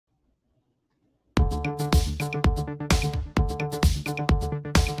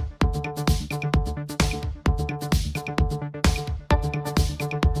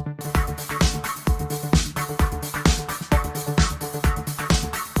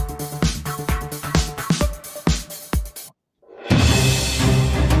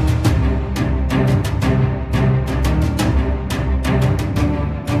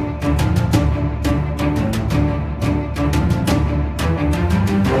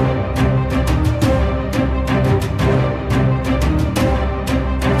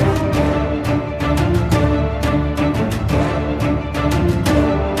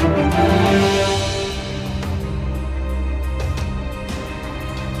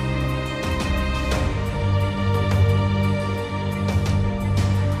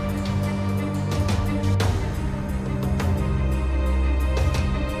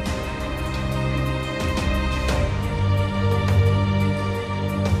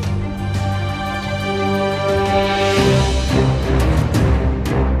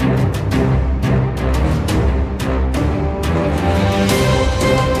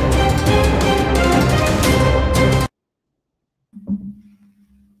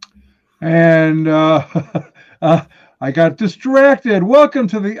And uh, I got distracted. Welcome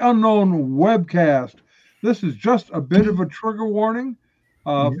to the Unknown Webcast. This is just a bit of a trigger warning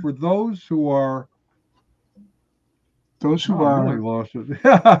Yeah. for those who are. Those who Oh, I really are. lost it.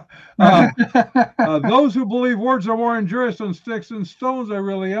 Those who believe words are more injurious than sticks and stones. I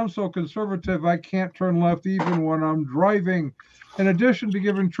really am so conservative I can't turn left even when I'm driving. In addition to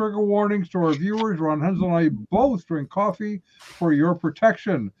giving trigger warnings to our viewers, Ron Hensel and I both drink coffee for your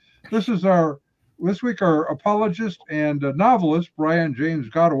protection. This is this week our apologist and novelist Brian James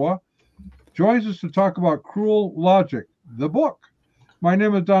Godawa joins us to talk about Cruel Logic, the book. My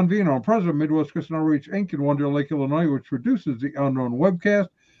name is Don Vino. I'm president of Midwest Christian Outreach Inc. in Wonder Lake, Illinois, which produces the Unknown Webcast.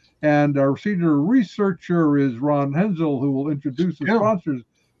 And our senior researcher is Ron Hensel, who will introduce the sponsors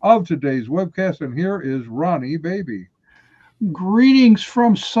of today's webcast. And here is Ronnie Baby. Greetings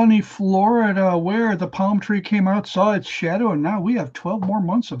from sunny Florida, where the palm tree came out, saw its shadow, and now we have 12 more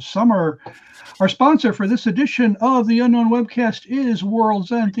months of summer. Our sponsor for this edition of the Unknown Webcast is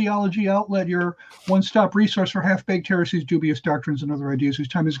World's End Theology Outlet, your one-stop resource for half-baked heresies, dubious doctrines, and other ideas whose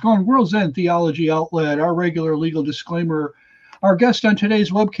time is gone. World's End Theology Outlet, our regular legal disclaimer. Our guest on today's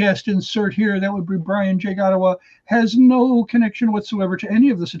webcast insert here, that would be Brian J. Godawa, has no connection whatsoever to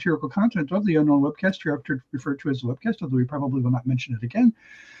any of the satirical content of the Unknown Webcast. You're referred to as the webcast, although we probably will not mention it again.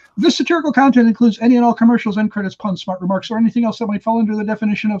 This satirical content includes any and all commercials, end credits, puns, smart remarks, or anything else that might fall under the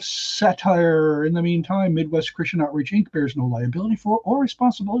definition of satire. In the meantime, Midwest Christian Outreach Inc. bears no liability for or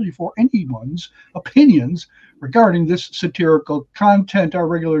responsibility for anyone's opinions regarding this satirical content. Our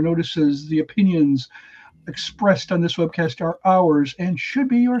regular notices, the opinions expressed on this webcast are ours and should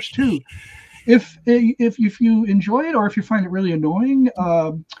be yours too. If you enjoy it, or if you find it really annoying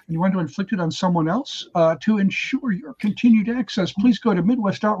and you want to inflict it on someone else, to ensure your continued access, please go to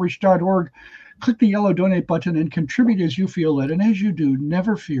midwestoutreach.org, click the yellow donate button, and contribute as you feel led. And as you do,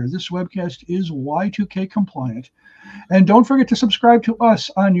 never fear, this webcast is Y2K compliant. And don't forget to subscribe to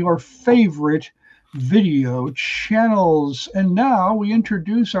us on your favorite video channels. And now we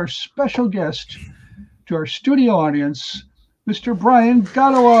introduce our special guest to our studio audience, Mr. Brian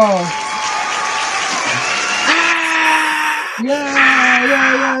Godawa.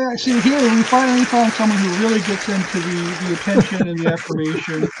 Yeah. See, here we finally found someone who really gets into the attention and the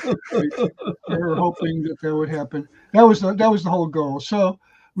affirmation. We were hoping that would happen. That was the whole goal. So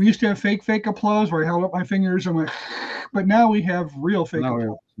we used to have fake applause where I held up my fingers and went, but now we have real fake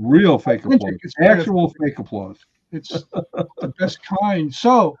applause. Real fake applause. Actual fake applause. It's the best kind.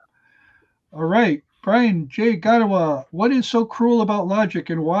 So, all right. Brian J. Godawa, what is so cruel about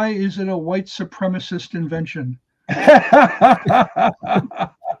logic, and why is it a white supremacist invention?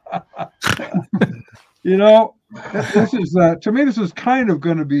 You know, this is to me, this is kind of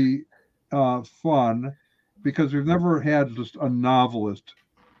going to be fun because we've never had just a novelist,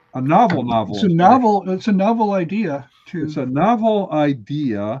 a novel. It's a novel. It's a novel idea too. It's a novel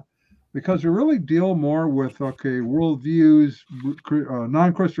idea because we really deal more with worldviews,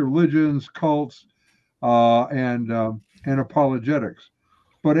 non-Christian religions, cults, and apologetics.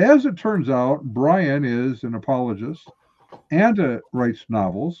 But as it turns out, Brian is an apologist and writes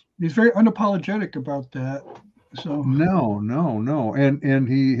novels. He's very unapologetic about that. So no, and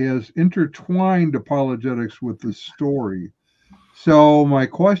he has intertwined apologetics with the story. So my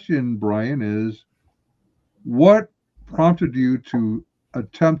question, Brian, is what prompted you to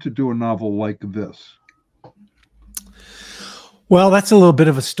attempt to do a novel like this? Well, that's a little bit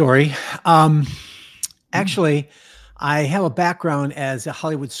of a story. Actually, I have a background as a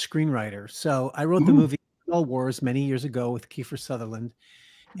Hollywood screenwriter. So I wrote the movie All Wars many years ago with Kiefer Sutherland.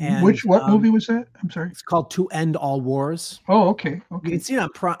 And what movie was that? I'm sorry. It's called To End All Wars. Oh, okay. You can see it on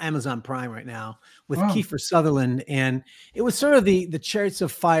Amazon Prime right now with Kiefer Sutherland. And it was sort of the Chariots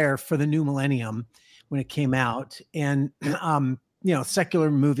of Fire for the new millennium when it came out. And,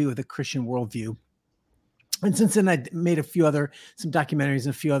 secular movie with a Christian worldview. And since then, I made some documentaries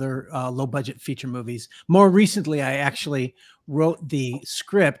and a few other low-budget feature movies. More recently, I actually wrote the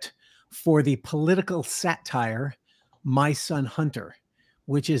script for the political satire, My Son Hunter,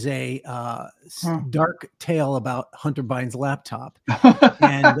 which is a dark tale about Hunter Biden's laptop.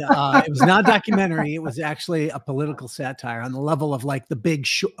 And it was not a documentary. It was actually a political satire on the level of like The Big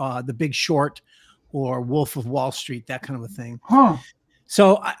Short or Wolf of Wall Street, that kind of a thing.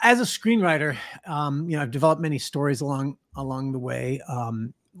 So as a screenwriter, I've developed many stories along the way.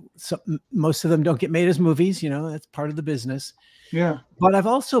 So most of them don't get made as movies, that's part of the business. Yeah. But I've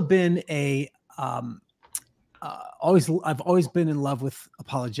also been I've always been in love with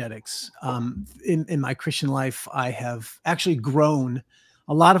apologetics. In my Christian life, I have actually grown.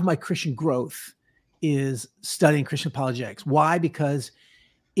 A lot of my Christian growth is studying Christian apologetics. Why? Because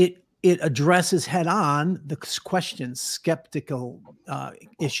it it addresses head on the questions, skeptical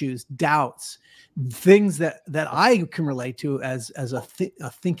issues, doubts, things that I can relate to as a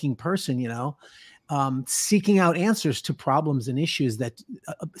thinking person, you know, seeking out answers to problems and issues that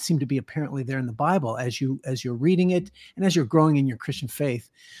seem to be apparently there in the Bible as you're reading it and as you're growing in your Christian faith.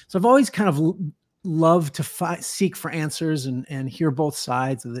 So I've always kind of loved to seek for answers and hear both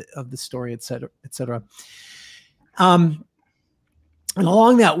sides of the story, et cetera, et cetera. And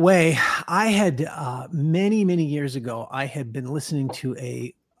along that way, I had many years ago, I had been listening to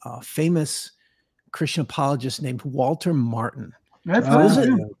a famous Christian apologist named Walter Martin.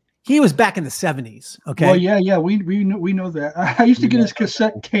 He was back in the 70s. Okay. Well, yeah, we know that. I used to get his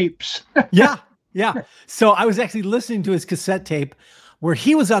cassette tapes. Yeah. So I was actually listening to his cassette tape where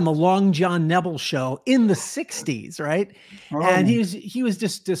he was on the Long John Nebel show in the 60s, right? Oh. And he was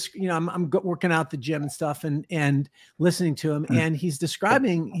just you know, I'm working out the gym and stuff and listening to him, and he was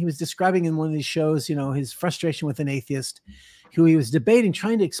describing in one of these shows, you know, his frustration with an atheist who he was debating,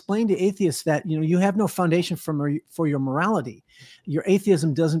 trying to explain to atheists that, you know, you have no foundation for your morality. Your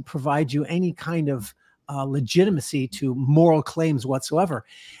atheism doesn't provide you any kind of legitimacy to moral claims whatsoever.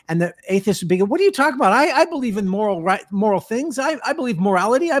 And the atheists would be, what are you talking about? I believe in moral things. I believe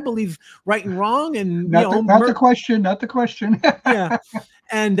morality. I believe right and wrong. And not the question. Yeah.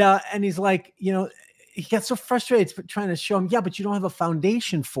 And he's like, you know, he got so frustrated trying to show him, yeah, but you don't have a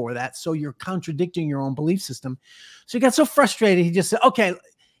foundation for that. So you're contradicting your own belief system. So he got so frustrated. He just said, okay,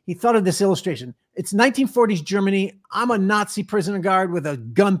 he thought of this illustration. It's 1940s Germany. I'm a Nazi prisoner guard with a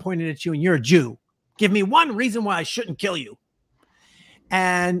gun pointed at you and you're a Jew. Give me one reason why I shouldn't kill you.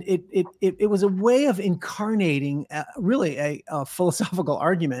 And it was a way of incarnating really a philosophical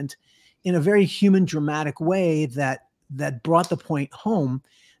argument in a very human, dramatic way that brought the point home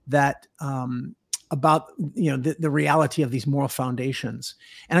that about, you know, the reality of these moral foundations.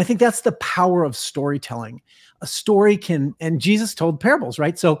 And I think that's the power of storytelling. A story can, and Jesus told parables,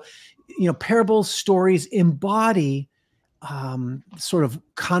 right? So, you know, parables, stories embody sort of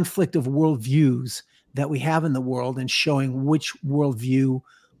conflict of worldviews that we have in the world and showing which worldview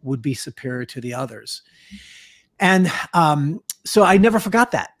would be superior to the others. And so I never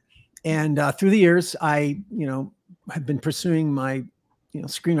forgot that. And through the years, I, you know, have been pursuing my, you know,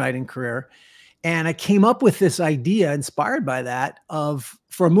 screenwriting career. And I came up with this idea inspired by that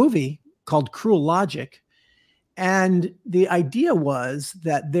for a movie called Cruel Logic. And the idea was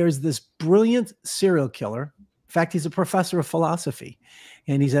that there's this brilliant serial killer. In fact, he's a professor of philosophy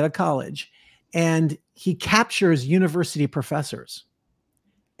and he's at a college, and he captures university professors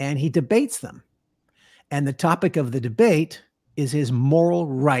and he debates them. And the topic of the debate is his moral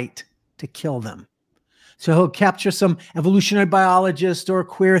right to kill them. So he'll capture some evolutionary biologist or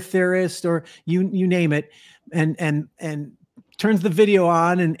queer theorist or you name it, and turns the video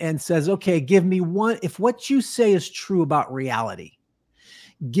on and says, okay, give me one, if what you say is true about reality,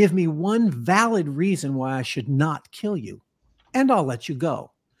 give me one valid reason why I should not kill you, and I'll let you go.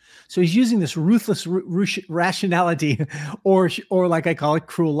 So he's using this ruthless rationality, or like I call it,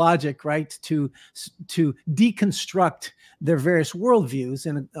 cruel logic, right? To deconstruct their various worldviews.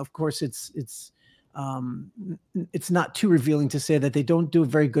 And of course, it's not too revealing to say that they don't do a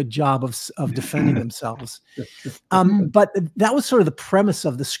very good job of defending themselves. But that was sort of the premise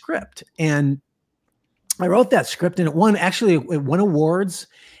of the script. And I wrote that script, and it won awards,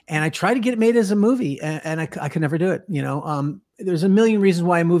 and I tried to get it made as a movie, and I could never do it. You know, there's a million reasons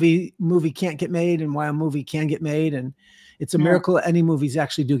why a movie can't get made and why a movie can get made. And it's a miracle that any movies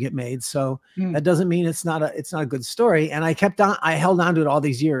actually do get made. So that doesn't mean it's not a good story. And I held on to it all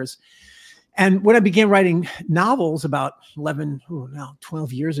these years. And when I began writing novels about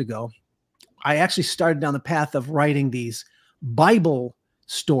 12 years ago, I actually started down the path of writing these Bible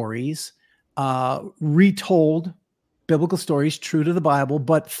stories, retold biblical stories true to the Bible,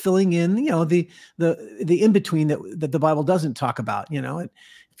 but filling in, you know, the in-between that the Bible doesn't talk about. You know,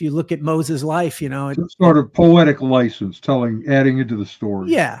 if you look at Moses' life, you know, it's sort of poetic license, adding into the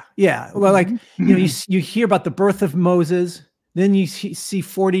story. Yeah. Well, like, you know, you hear about the birth of Moses. Then you see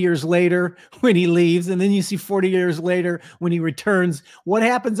 40 years later when he leaves, and then you see 40 years later when he returns. What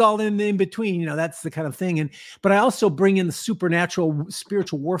happens all in between? You know, that's the kind of thing. But I also bring in the supernatural,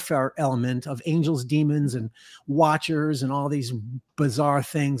 spiritual warfare element of angels, demons, and watchers, and all these bizarre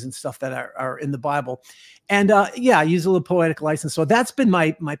things and stuff that are in the Bible. And I use a little poetic license. So that's been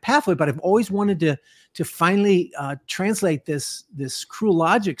my pathway. But I've always wanted to finally translate this Cruel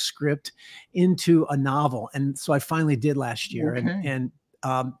Logic script into a novel. And so I finally did last year. Okay. And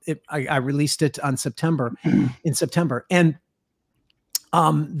I released it in September. And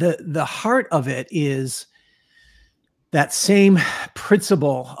the heart of it is that same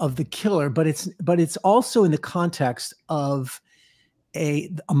principle of the killer, but it's also in the context of a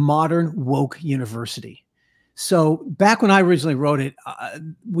modern woke university. So back when I originally wrote it,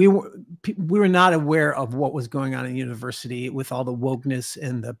 we were not aware of what was going on in the university with all the wokeness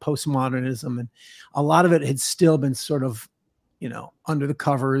and the postmodernism, and a lot of it had still been sort of, under the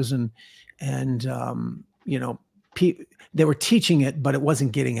covers, and they were teaching it, but it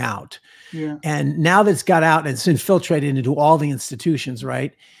wasn't getting out. Yeah. And now that it's got out and it's infiltrated into all the institutions,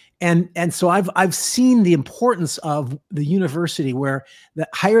 right? And so I've seen the importance of the university, where the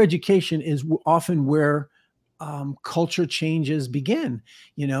higher education is often where culture changes begin.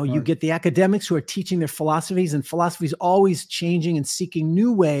 You get the academics who are teaching their philosophies, and philosophy is always changing and seeking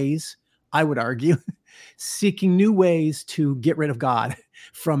new ways, I would argue, seeking new ways to get rid of God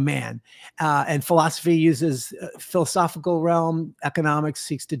from man. And philosophy uses philosophical realm, economics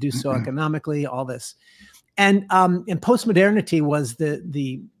seeks to do so economically, all this. And postmodernity was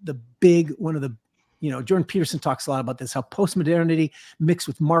the big one of the, Jordan Peterson talks a lot about this, how postmodernity mixed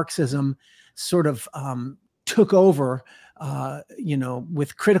with Marxism sort of took over,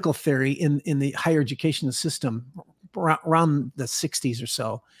 with critical theory in the higher education system around the 60s or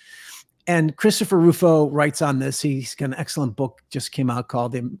so. And Christopher Rufo writes on this. He's got an excellent book just came out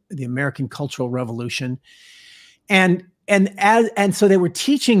called The American Cultural Revolution. And so they were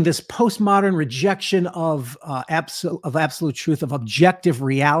teaching this postmodern rejection of absolute truth, of objective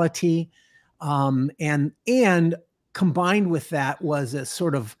reality, and combined with that was a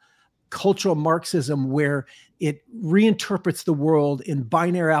sort of cultural Marxism where it reinterprets the world in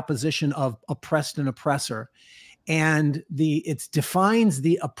binary opposition of oppressed and oppressor, and it defines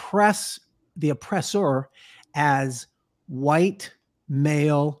the oppressor as white,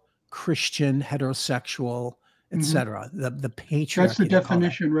 male, Christian, heterosexual, etc. The patriarchy. That's the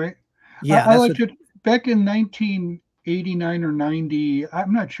definition, right? Yeah, I liked it back in 1989 or 90.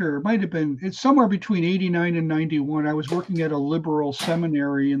 I'm not sure. It might have been. It's somewhere between 89 and 91. I was working at a liberal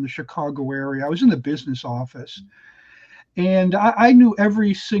seminary in the Chicago area. I was in the business office, and I knew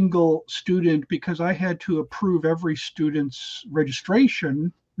every single student because I had to approve every student's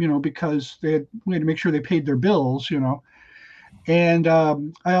registration. Because we had to make sure they paid their bills. And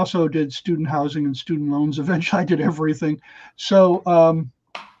I also did student housing and student loans. Eventually, I did everything. So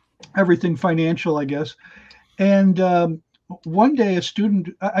everything financial, I guess. And one day a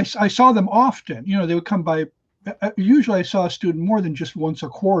student, I saw them often, they would come by. Usually I saw a student more than just once a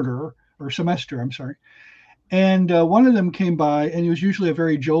quarter or semester, I'm sorry. And one of them came by, and he was usually a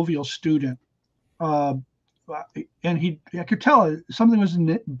very jovial student. And I could tell something was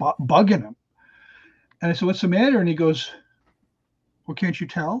bugging him. And I said, "What's the matter?" And he goes, "Well, can't you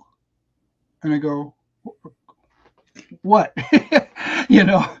tell?" And I go, "What?" And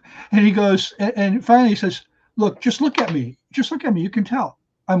he goes, and finally he says, "Look, just look at me. Just look at me. You can tell.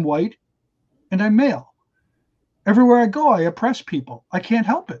 I'm white and I'm male. Everywhere I go, I oppress people. I can't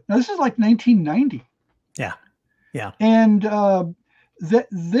help it." Now, this is like 1990. Yeah. Yeah. And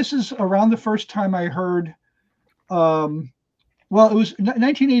this is around the first time I heard, it was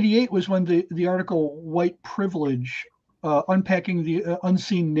 1988 was when the article White Privilege, Unpacking the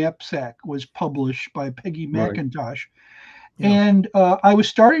Unseen Knapsack was published by Peggy McIntosh. Yeah. And I was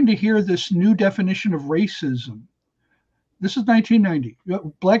starting to hear this new definition of racism. This is 1990.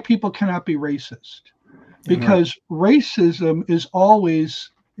 Black people cannot be racist because racism is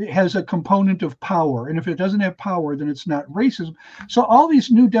always, it has a component of power. And if it doesn't have power, then it's not racism. So all these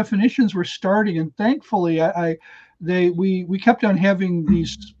new definitions were starting. And thankfully, we kept on having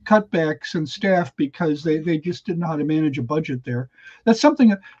these cutbacks in staff because they just didn't know how to manage a budget there. There's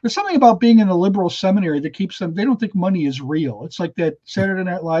something about being in a liberal seminary that keeps them, they don't think money is real. It's like that Saturday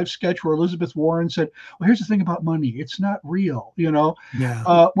Night Live sketch where Elizabeth Warren said, "Well, here's the thing about money. It's not real,"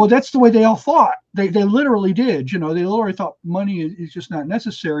 Yeah. Well, that's the way they all thought. They literally did, They literally thought money is just not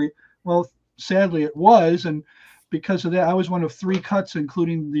necessary. Well, sadly it was. And because of that, I was one of 3 cuts,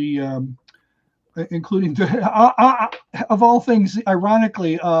 including the of all things,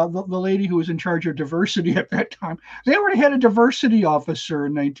 ironically, the lady who was in charge of diversity at that time, they already had a diversity officer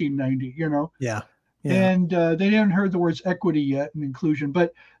in 1990, Yeah. And they hadn't heard the words equity yet and inclusion.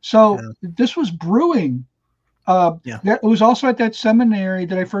 But so this was brewing. It was also at that seminary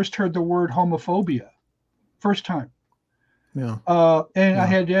that I first heard the word homophobia, first time. Yeah. And I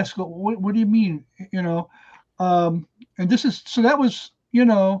had to ask, what do you mean? And this is, so that was,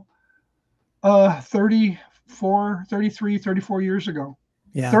 34 years ago.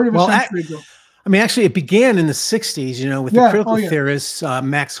 Yeah. Third of a century ago. I mean, actually, it began in the 60s, you know, with the critical theorists,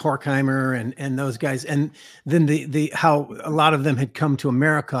 Max Horkheimer and those guys. And then how a lot of them had come to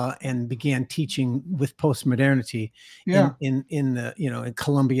America and began teaching with postmodernity in the, you know, in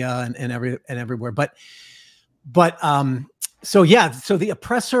Columbia and everywhere. So the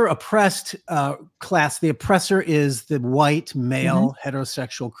oppressor oppressed class, the oppressor is the white male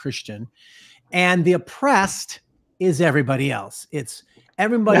heterosexual Christian, and the oppressed is everybody else. It's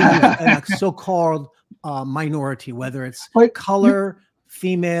everybody who's in a so-called minority, whether it's color,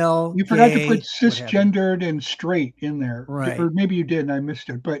 female. You forgot to put cisgendered and straight in there, right? Or maybe you did and I missed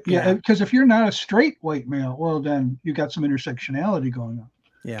it. But yeah, because if you're not a straight white male, well, then you got some intersectionality going on.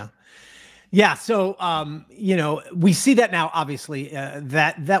 Yeah. Yeah, so you know, we see that now. Obviously,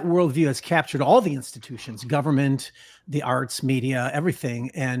 that worldview has captured all the institutions, government, the arts, media,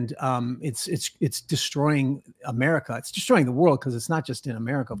 everything, and it's destroying America. It's destroying the world because it's not just in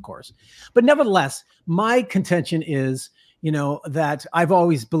America, of course. But nevertheless, my contention is, you know, that I've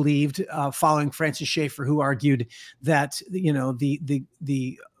always believed, following Francis Schaeffer, who argued that, you know,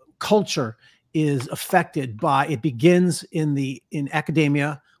 the culture is affected by, it begins in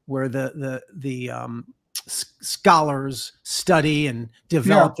academia, where the scholars study and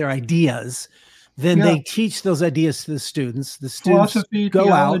develop their ideas. Then they teach those ideas to the students. The students philosophy, go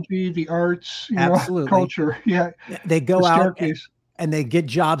theology, out, the arts, absolutely, culture. Yeah, they go out and they get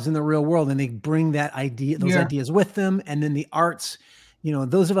jobs in the real world, and they bring that idea, those ideas with them. And then the arts, you know,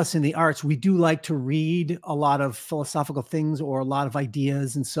 those of us in the arts, we do like to read a lot of philosophical things or a lot of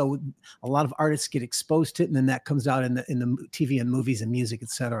ideas. And so a lot of artists get exposed to it. And then that comes out in the TV and movies and music,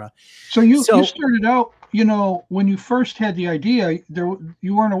 etc. So you started out, you know, when you first had the idea,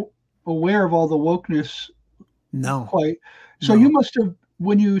 you weren't aware of all the wokeness. No. Quite. So you must have,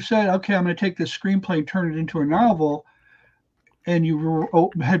 when you said, okay, I'm going to take this screenplay and turn it into a novel, and you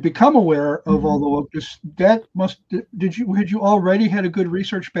had become aware of all the wokeness, that had you already had a good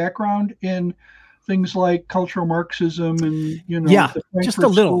research background in things like cultural Marxism and, you know, just a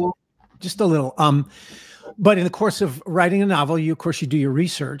little. But in the course of writing a novel, you do your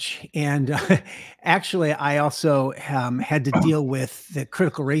research. And actually, I also had to deal with the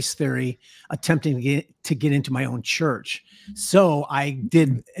critical race theory, attempting to get into my own church. So I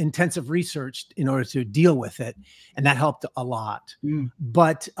did intensive research in order to deal with it. And that helped a lot.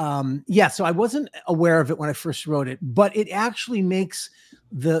 But so I wasn't aware of it when I first wrote it, but it actually makes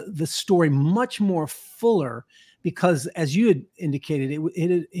the story much more fuller, because as you had indicated,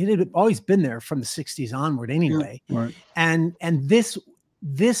 it had always been there from the 60s onward anyway. Right. And this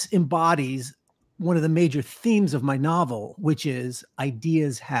embodies one of the major themes of my novel, which is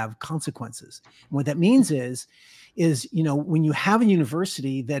ideas have consequences. And what that means is, you know, when you have a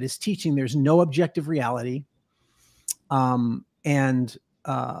university that is teaching there's no objective reality, and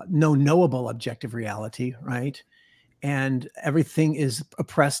no knowable objective reality, right? And everything is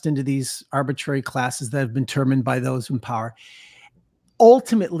oppressed into these arbitrary classes that have been determined by those in power.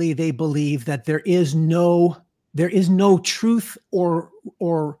 Ultimately, they believe that there is no truth or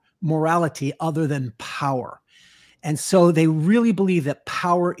morality other than power. And so they really believe that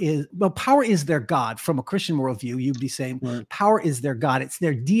power is their God. From a Christian worldview, you'd be saying power is their God. It's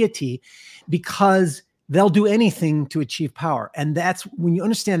their deity, because they'll do anything to achieve power. And that's when you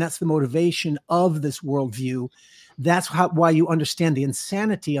understand that's the motivation of this worldview. That's why you understand the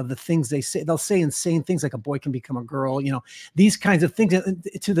insanity of the things they say. They'll say insane things like a boy can become a girl, you know, these kinds of things.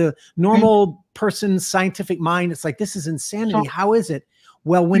 To the normal person's scientific mind, it's like, this is insanity. How is it?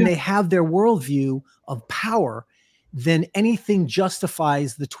 Well, when they have their worldview of power, then anything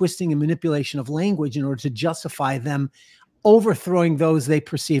justifies the twisting and manipulation of language in order to justify them overthrowing those they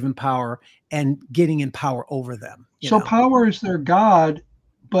perceive in power and getting in power over them. So power is their God,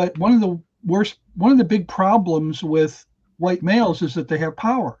 but one of the big problems with white males is that they have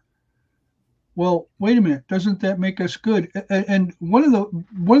power. Well, wait a minute, doesn't that make us good? And one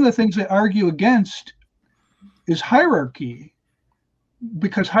of the things they argue against is hierarchy,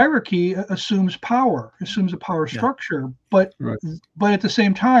 because hierarchy assumes power, assumes a power structure, but at the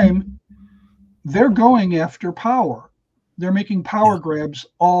same time, they're going after power. They're making power grabs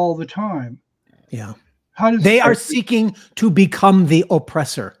all the time. Yeah. They are seeking to become the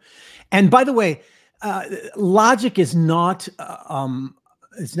oppressor. And by the way, logic is not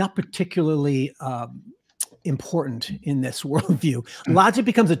particularly important in this worldview. Logic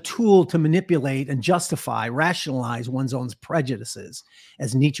becomes a tool to manipulate and justify, rationalize one's own prejudices,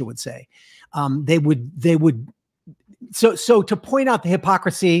 as Nietzsche would say. So to point out the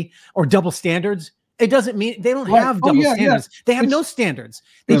hypocrisy or double standards, it doesn't mean they don't have double standards. They have no standards.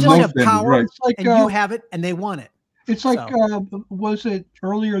 They just have power, and you have it, and they want it. It's like, So, was it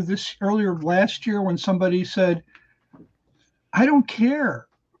earlier last year when somebody said, I don't care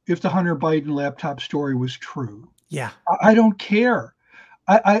if the Hunter Biden laptop story was true. yeah. I don't care.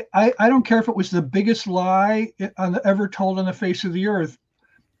 I don't care if it was the biggest lie ever told on the face of the earth.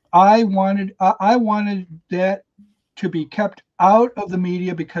 I wanted that to be kept out of the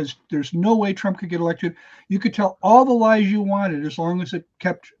media because there's no way Trump could get elected. You could tell all the lies you wanted as long as it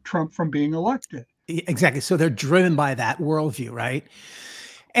kept Trump from being elected. Exactly. So they're driven by that worldview, right?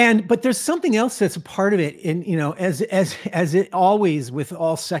 But there's something else that's a part of it. And, as it always with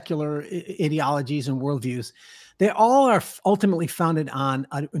all secular ideologies and worldviews, they all are ultimately founded on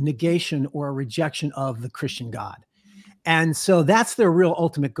a negation or a rejection of the Christian God. And so that's their real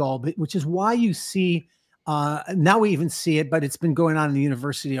ultimate goal, which is why you see, now we even see it, but it's been going on in the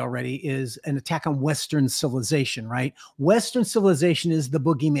university already, is an attack on Western civilization, right? Western civilization is the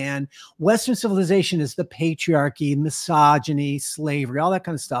boogeyman. Western civilization is the patriarchy, misogyny, slavery, all that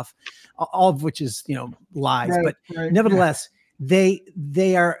kind of stuff, all of which is, lies. Right, but nevertheless,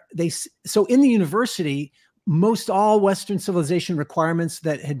 so in the university, most all Western civilization requirements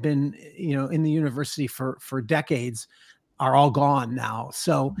that had been, in the university for decades are all gone now.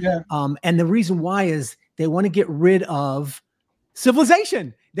 So, and the reason why is they want to get rid of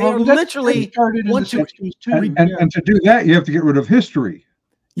civilization. They are literally want to, and to do that, you have to get rid of history.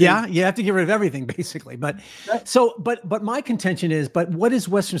 Yeah, you have to get rid of everything basically. But my contention is, but what is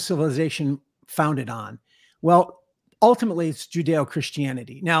Western civilization founded on? Well, ultimately, it's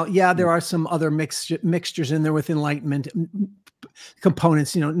Judeo-Christianity. Now, there are some other mixtures in there with Enlightenment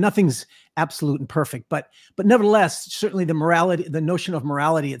components. Nothing's absolute and perfect, but nevertheless, certainly the morality, the notion of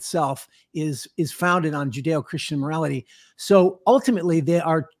morality itself is founded on Judeo-Christian morality. So ultimately, they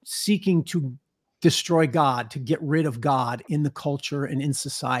are seeking to destroy God, to get rid of God in the culture and in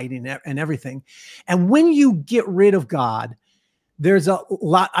society and everything. And when you get rid of God, there's a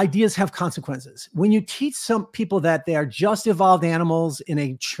lot, ideas have consequences. When you teach some people that they are just evolved animals in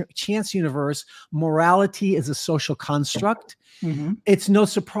a chance universe, morality is a social construct. Mm-hmm. It's no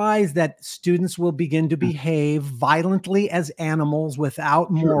surprise that students will begin to behave violently as animals without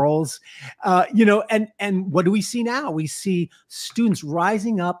morals. And what do we see now? We see students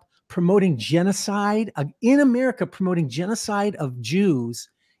rising up, promoting genocide in America, promoting genocide of Jews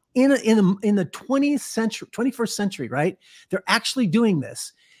in the 21st century, right? They're actually doing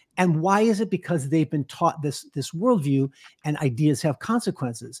this. And why is it? Because they've been taught this worldview, and ideas have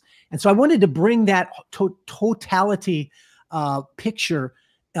consequences. And so I wanted to bring that totality picture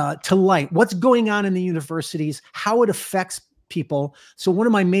to light. What's going on in the universities, how it affects people. So one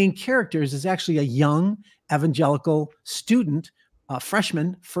of my main characters is actually a young evangelical student,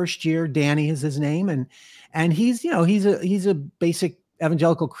 freshman, first year. Danny is his name, and he's a basic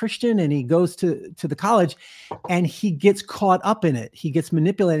evangelical Christian, and he goes to the college, and he gets caught up in it. He gets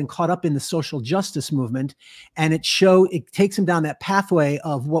manipulated and caught up in the social justice movement, and it takes him down that pathway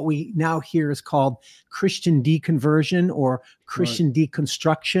of what we now hear is called Christian deconversion or Christian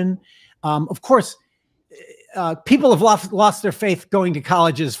deconstruction. Of course, people have lost their faith going to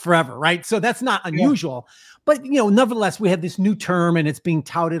colleges forever, right? So that's not unusual. But, nevertheless, we have this new term, and it's being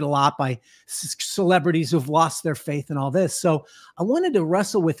touted a lot by celebrities who've lost their faith and all this. So I wanted to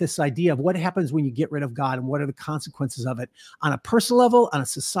wrestle with this idea of what happens when you get rid of God and what are the consequences of it on a personal level, on a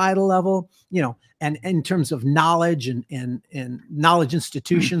societal level, and in terms of knowledge and knowledge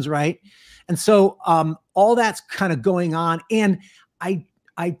institutions, right? And so all that's kind of going on. And I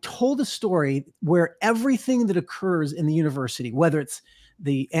told a story where everything that occurs in the university, whether it's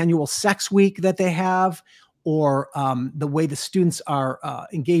the annual sex week that they have, or the way the students are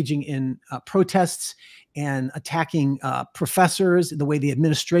engaging in protests and attacking professors, the way the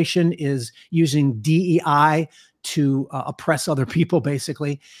administration is using DEI to oppress other people,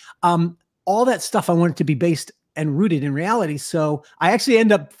 basically. All that stuff I want it to be based and rooted in reality. So I actually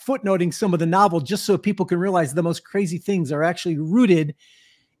end up footnoting some of the novel just so people can realize the most crazy things are actually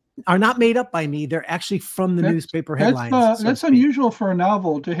are not made up by me. They're actually from the newspaper headlines. That's unusual for a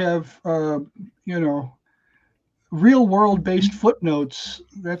novel to have, real world based footnotes.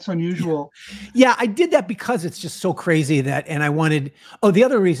 That's unusual. Yeah, I did that because it's just so crazy and I wanted, the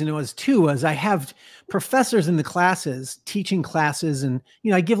other reason was I have professors in the classes teaching classes, and,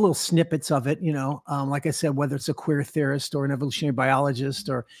 I give little snippets of it, like I said, whether it's a queer theorist or an evolutionary biologist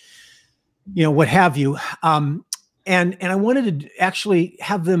or, what have you. And I wanted to actually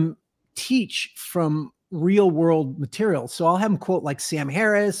have them teach from real world material. So I'll have them quote like Sam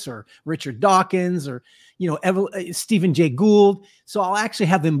Harris or Richard Dawkins or, Stephen Jay Gould. So I'll actually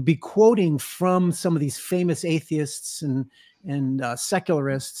have them be quoting from some of these famous atheists and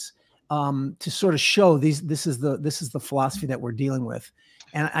secularists to sort of show this is the philosophy that we're dealing with.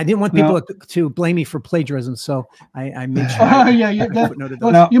 And I didn't want people to blame me for plagiarism, so I made sure.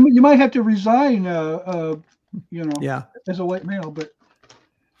 You might have to resign, you know, as a white male, but.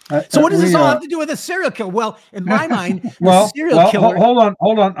 So what does this all have to do with a serial killer? Well, in my mind, the serial killer.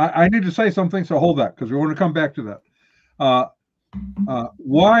 Hold on. I need to say something, so hold that, because we want to come back to that.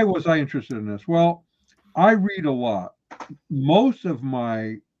 Why was I interested in this? Well, I read a lot. Most of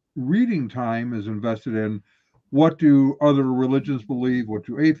my reading time is invested in what do other religions believe, what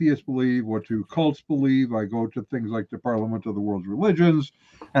do atheists believe, what do cults believe. I go to things like the Parliament of the World's Religions,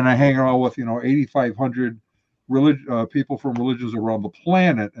 and I hang out with 8,500 people from religions around the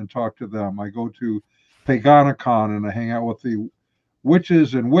planet and talk to them. I go to Paganicon and I hang out with the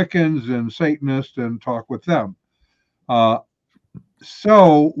witches and Wiccans and Satanists and talk with them.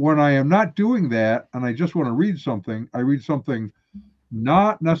 So when I am not doing that and I just want to read something, I read something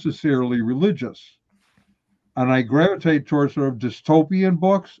not necessarily religious. And I gravitate towards sort of dystopian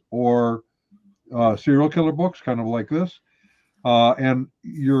books or serial killer books, kind of like this. And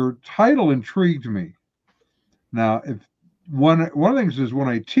your title intrigued me. Now, if one of the things is when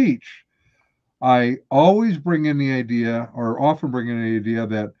I teach, I always bring in the idea, or often bring in the idea,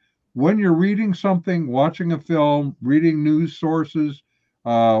 that when you're reading something, watching a film, reading news sources,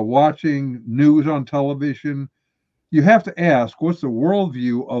 watching news on television, you have to ask, what's the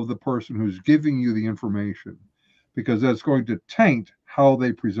worldview of the person who's giving you the information? Because that's going to taint how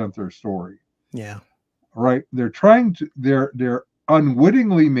they present their story. Yeah. Right? They're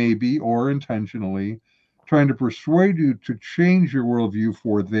unwittingly maybe, or intentionally, trying to persuade you to change your worldview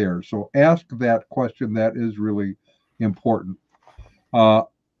for theirs. So ask that question. That is really important.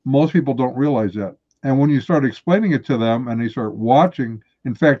 Most people don't realize that. And when you start explaining it to them and they start watching,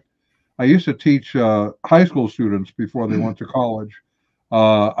 in fact, I used to teach high school students before they went to college.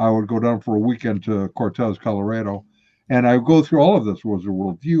 I would go down for a weekend to Cortez, Colorado, and I would go through all of this. What's the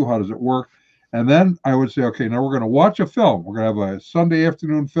worldview? How does it work? And then I would say, okay, now we're going to watch a film. We're going to have a Sunday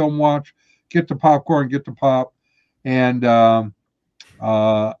afternoon film watch. Get the popcorn, get the pop. And there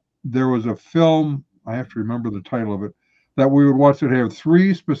was a film, I have to remember the title of it, that we would watch that have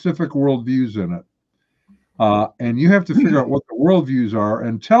 3 specific worldviews in it. And you have to figure out what the worldviews are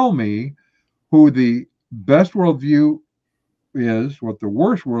and tell me who the best worldview is, what the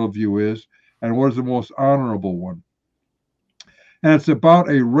worst worldview is, and what is the most honorable one. And it's about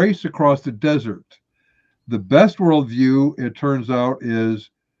a race across the desert. The best worldview, it turns out, is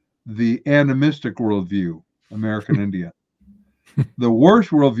the animistic worldview, American Indian. The worst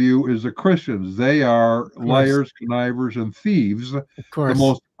worldview is the Christians. They are liars, connivers, and thieves. Of course. The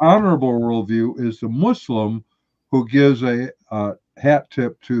most honorable worldview is the Muslim, who gives a hat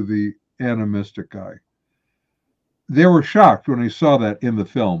tip to the animistic guy. They were shocked when they saw that in the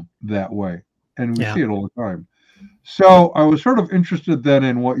film that way. And we see it all the time. So I was sort of interested then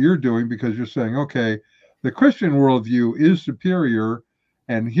in what you're doing, because you're saying, okay, the Christian worldview is superior,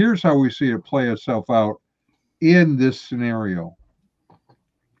 and here's how we see it play itself out in this scenario.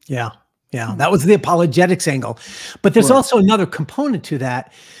 Yeah. That was the apologetics angle. But there's also another component to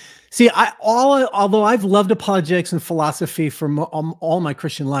that. See, although I've loved apologetics and philosophy for all my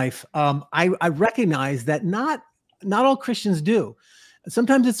Christian life, I recognize that not all Christians do.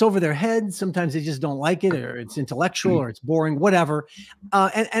 Sometimes it's over their head. Sometimes they just don't like it, or it's intellectual, or it's boring, whatever.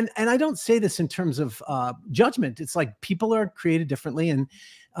 And I don't say this in terms of judgment. It's like people are created differently, and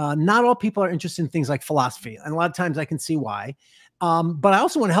not all people are interested in things like philosophy. And a lot of times I can see why. But I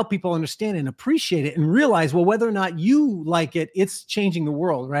also want to help people understand and appreciate it and realize, well, whether or not you like it, it's changing the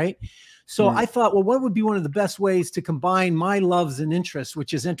world, right? So I thought, well, what would be one of the best ways to combine my loves and interests,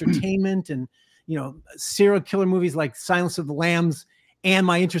 which is entertainment and, serial killer movies like Silence of the Lambs, and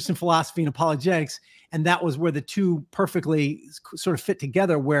my interest in philosophy and apologetics. And that was where the two perfectly sort of fit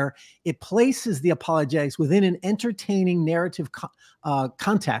together, where it places the apologetics within an entertaining narrative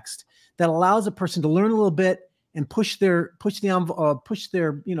context that allows a person to learn a little bit and push their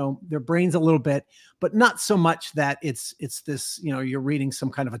their brains a little bit, but not so much that it's this, you're reading some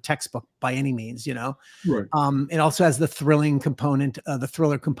kind of a textbook by any means, Right. It also has the thrilling component, the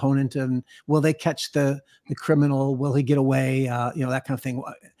thriller component, and will they catch the criminal? Will he get away? That kind of thing.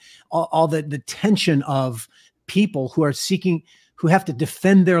 All the tension of people who are seeking, who have to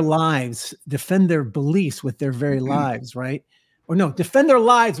defend their lives, defend their beliefs with their very lives, right? Or no, defend their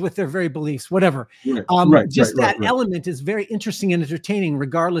lives with their very beliefs, whatever. That element is very interesting and entertaining,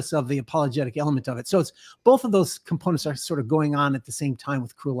 regardless of the apologetic element of it. So it's both of those components are sort of going on at the same time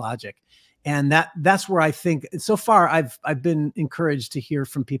with Cruel Logic. And that's where I think so far I've been encouraged to hear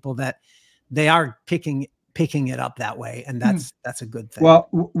from people that they are picking picking it up that way, and that's a good thing. Well,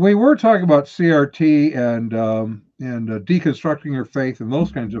 we were talking about CRT and deconstructing your faith and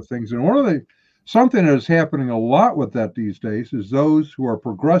those kinds of things, and something that is happening a lot with that these days is those who are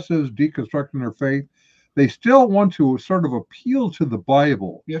progressives deconstructing their faith. They still want to sort of appeal to the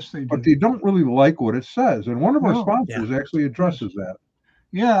Bible. Yes, they do. But they don't really like what it says. And one of our sponsors actually addresses that.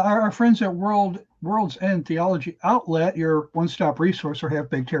 Yeah, our friends at World's End Theology Outlet, your one-stop resource for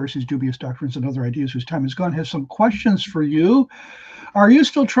half-baked heresies, dubious doctrines, and other ideas whose time is gone, has some questions for you. Are you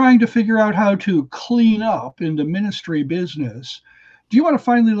still trying to figure out how to clean up in the ministry business? Do you want to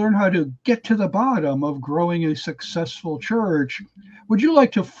finally learn how to get to the bottom of growing a successful church? Would you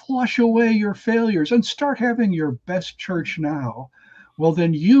like to flush away your failures and start having your best church now? Well,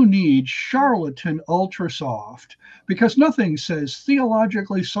 then you need Charlatan Ultrasoft, because nothing says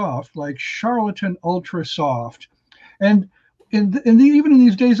theologically soft like Charlatan Ultrasoft. And even in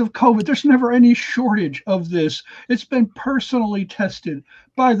these days of COVID, there's never any shortage of this. It's been personally tested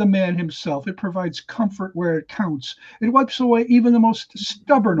by the man himself. It provides comfort where it counts. It wipes away even the most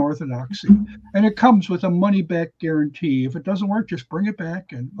stubborn orthodoxy. And it comes with a money-back guarantee. If it doesn't work, just bring it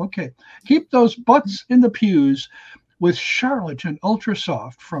back. And okay, keep those butts in the pews with Charlatan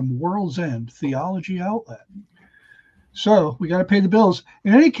Ultrasoft from World's End Theology Outlet. So we got to pay the bills.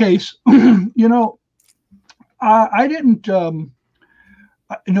 In any case, I didn't know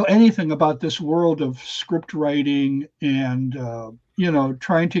anything about this world of script writing and,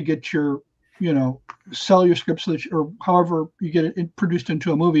 trying to get your, sell your scripts or however you get it produced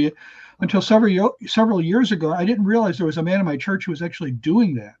into a movie until several years ago. I didn't realize there was a man in my church who was actually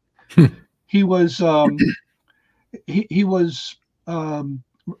doing that. He was he was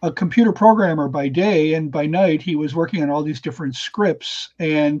a computer programmer by day, and by night he was working on all these different scripts.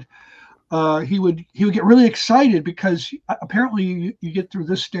 And he would get really excited because apparently you get through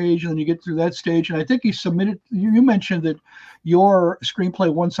this stage and then you get through that stage. And I think he submitted, you mentioned that your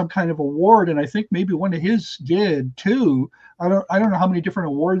screenplay won some kind of award, and I think maybe one of his did too. I don't know how many different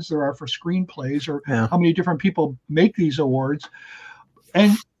awards there are for screenplays or how many different people make these awards.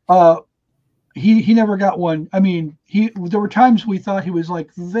 And he never got one. I mean, there were times we thought he was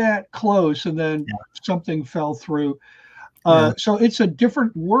like that close, and then something fell through. So it's a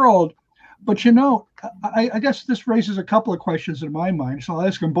different world. But I guess this raises a couple of questions in my mind. So I'll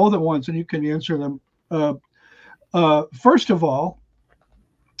ask them both at once, and you can answer them. First of all,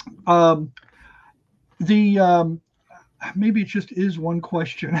 maybe it just is one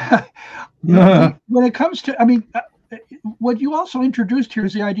question. When it comes to, what you also introduced here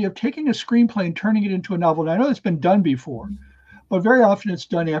is the idea of taking a screenplay and turning it into a novel. And I know it's been done before, but very often it's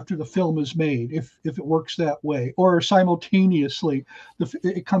done after the film is made, if it works that way, or simultaneously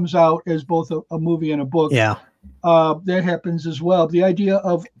it comes out as both a movie and a book. Yeah, that happens as well. The idea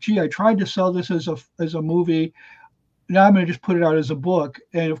of, gee, I tried to sell this as a movie, now I'm going to just put it out as a book.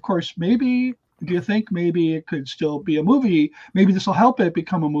 And of course, do you think maybe it could still be a movie? Maybe this will help it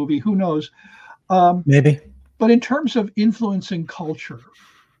become a movie. Who knows? Maybe. But in terms of influencing culture,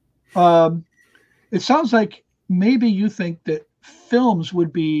 it sounds like maybe you think that films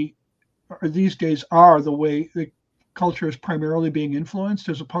would be, or these days are, the way the culture is primarily being influenced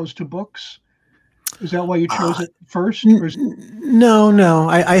as opposed to books. Is that why you chose it first? No.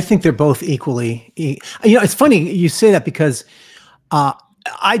 I think they're both equally. It's funny you say that because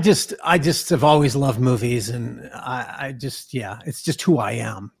I just have always loved movies, and it's just who I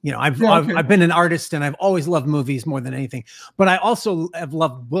am. I've been an artist, and I've always loved movies more than anything. But I also have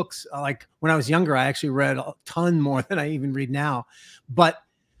loved books. Like when I was younger, I actually read a ton more than I even read now. But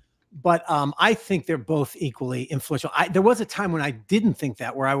I think they're both equally influential. There was a time when I didn't think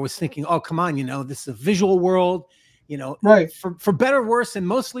that, where I was thinking, oh, come on, this is a visual world. Right. For better or worse, and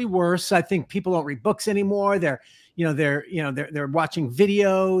mostly worse. I think people don't read books anymore. They're watching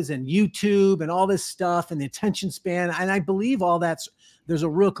videos and YouTube and all this stuff, and the attention span. And I believe there's a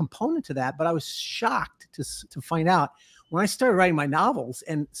real component to that. But I was shocked to find out when I started writing my novels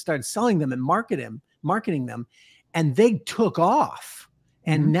and started selling them and marketing them, and they took off.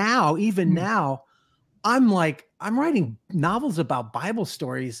 And now, now, I'm writing novels about Bible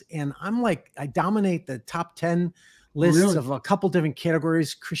stories, and I dominate the top 10 lists of a couple different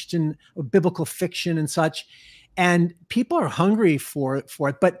categories, Christian, biblical fiction and such. And people are hungry for it.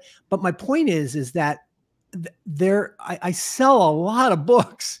 But my point is that I sell a lot of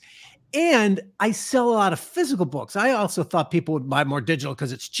books, and I sell a lot of physical books. I also thought people would buy more digital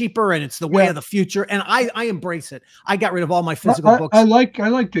because it's cheaper and it's the way of the future. And I embrace it. I got rid of all my physical books. I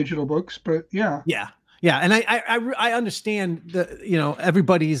like digital books, but yeah. And I understand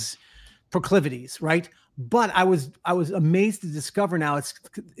everybody's proclivities, right? But I was amazed to discover now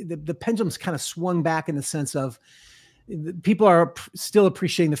the pendulum's kind of swung back in the sense of people are still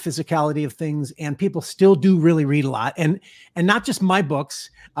appreciating the physicality of things, and people still do really read a lot, and not just my books.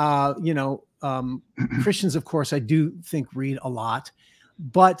 Christians, of course, I do think read a lot,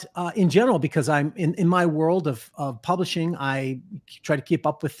 but in general, because I'm in my world of publishing, I try to keep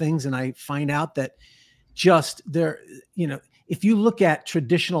up with things, and I find out that just if you look at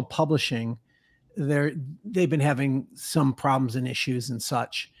traditional publishing, they've been having some problems and issues and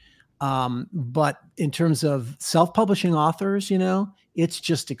such. But in terms of self-publishing authors, it's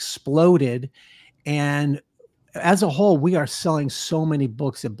just exploded. And as a whole, we are selling so many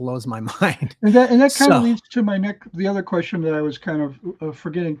books, it blows my mind. And that kind of leads to the other question that I was kind of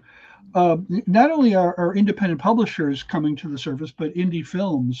forgetting. Not only are independent publishers coming to the surface, but indie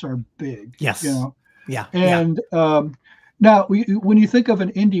films are big. Yes. Yeah. And now when you think of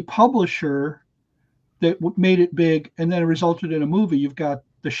an indie publisher that made it big and then it resulted in a movie, you've got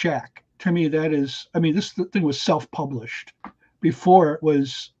The Shack. To me, this thing was self-published before it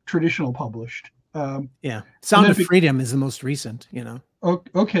was traditional published. Sound of Freedom is the most recent,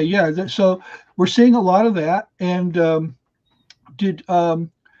 Okay, yeah. So we're seeing a lot of that. And did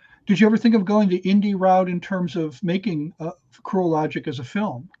you ever think of going the indie route in terms of making Cruel Logic as a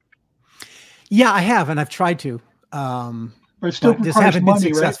film? Yeah, I have, and I've tried to. But it still just haven't money,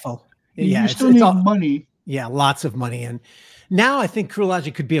 been successful. Right? You still need money. Yeah, lots of money. And now I think Cruel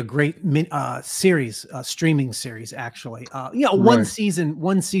Logic could be a great series, streaming series, actually. One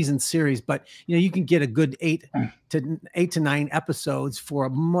season series, but you can get a good 8 to 9 episodes for a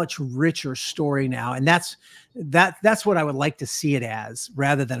much richer story now, and that's what I would like to see it as,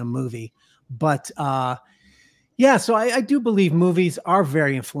 rather than a movie. But so I do believe movies are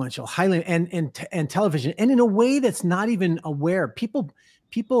very influential, highly, and television, and in a way that's not even aware. People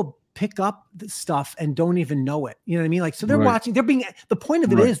pick up the stuff and don't even know it. You know what I mean? Like, so they're watching, the point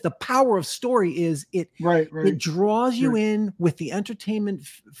of it is, the power of story is it draws you in with the entertainment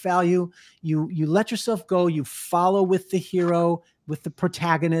value. You let yourself go, you follow with the hero, with the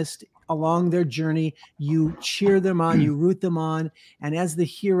protagonist along their journey, you cheer them on, you root them on. And as the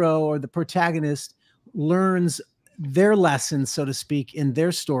hero or the protagonist learns their lessons, so to speak, in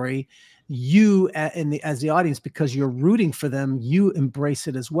their story, you as the audience, because you're rooting for them, you embrace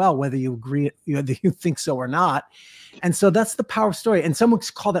it as well, whether you agree, whether you think so or not. And so that's the power of story. And some would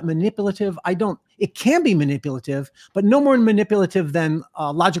call that manipulative. It can be manipulative, but no more manipulative than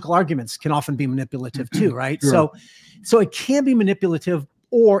logical arguments can often be manipulative too, right? Sure. So it can be manipulative,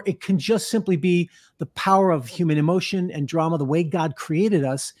 or it can just simply be the power of human emotion and drama, the way God created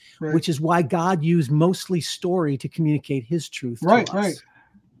us, which is why God used mostly story to communicate his truth to us. Right.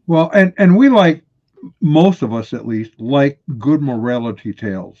 Well, and we like, most of us at least, like good morality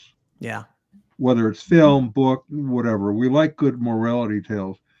tales. Yeah. Whether it's film, book, whatever. We like good morality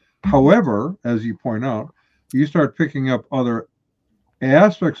tales. However, as you point out, you start picking up other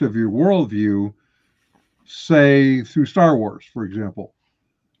aspects of your worldview, say through Star Wars, for example.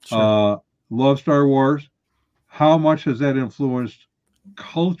 Sure. Love Star Wars. How much has that influenced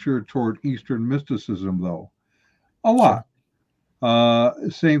culture toward Eastern mysticism, though? A lot. Sure.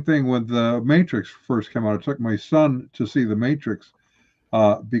 Same thing when The Matrix first came out. I took my son to see The Matrix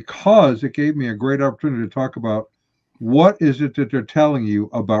because it gave me a great opportunity to talk about what is it that they're telling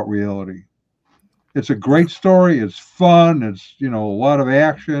you about reality. It's a great story. It's fun. It's, a lot of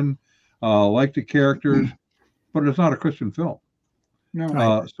action, like the characters, but it's not a Christian film.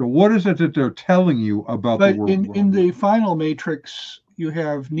 No. So what is it that they're telling you about the world? In the final Matrix, you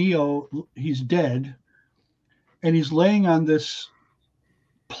have Neo. He's dead. And he's laying on this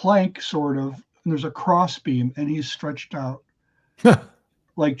plank, sort of, and there's a cross beam, and he's stretched out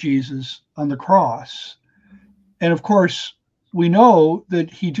like Jesus on the cross. And of course, we know that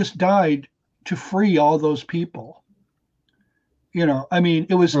he just died to free all those people.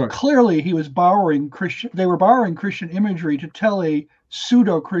 It was clearly he was borrowing they were borrowing Christian imagery to tell a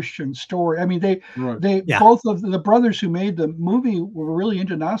pseudo-Christian story. Both of the brothers who made the movie were really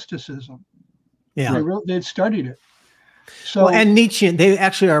into Gnosticism. Yeah, they'd studied it. So, and Nietzschean, they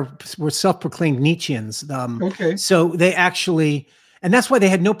actually were self-proclaimed Nietzscheans. So they actually, and that's why they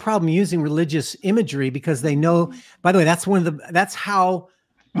had no problem using religious imagery, because they know. By the way, that's how.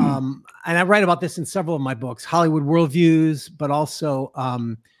 And I write about this in several of my books, Hollywood Worldviews, but also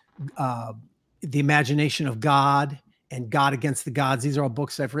The Imagination of God and God Against the Gods. These are all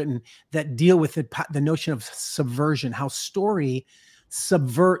books I've written that deal with the notion of subversion, how story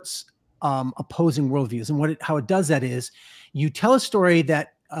subverts opposing worldviews. And how it does that is you tell a story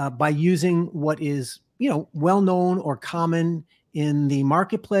that by using what is, well-known or common in the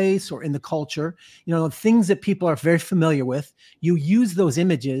marketplace or in the culture, you know, things that people are very familiar with. You use those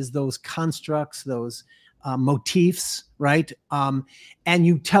images, those constructs, those motifs, right? And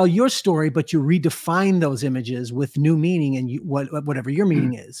you tell your story, but you redefine those images with new meaning and whatever your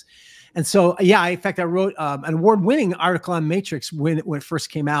meaning is. And so, yeah, in fact, I wrote an award-winning article on Matrix when it first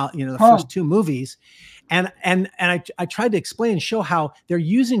came out, you know, the first two movies. And I tried to explain and show how they're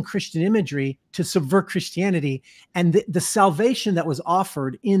using Christian imagery to subvert Christianity. And the salvation that was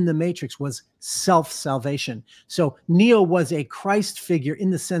offered in the Matrix was self-salvation. So Neo was a Christ figure in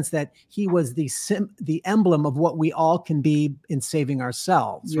the sense that he was the emblem of what we all can be in saving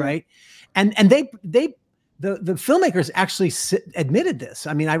ourselves, right? And the filmmakers actually admitted this.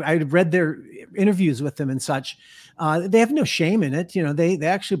 I mean, I read their interviews with them and such. They have no shame in it. You know, they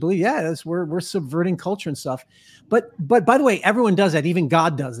actually believe, yeah, we're subverting culture and stuff. But by the way, everyone does that. Even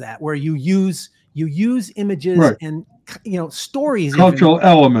God does that, where you use images and, you know, stories, cultural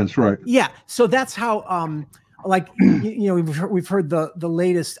elements, right? Yeah. So that's how, like, you know, we've heard the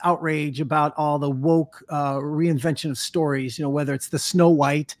latest outrage about all the woke reinvention of stories, you know, whether it's the Snow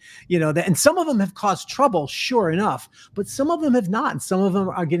White, you know, and some of them have caused trouble, sure enough, but some of them have not, and some of them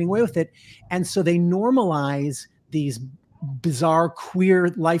are getting away with it. And so they normalize these bizarre queer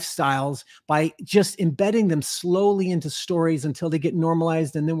lifestyles by just embedding them slowly into stories until they get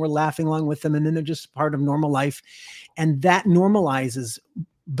normalized, and then we're laughing along with them, and then they're just part of normal life. And that normalizes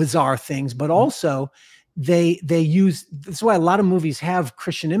bizarre things, but also they use, that's why a lot of movies have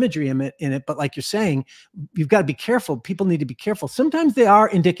Christian imagery in it. But like you're saying, you've got to be careful. People need to be careful. Sometimes they are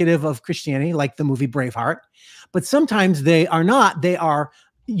indicative of Christianity, like the movie Braveheart, but sometimes they are not. They are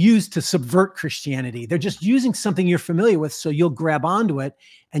used to subvert Christianity. They're just using something you're familiar with, so you'll grab onto it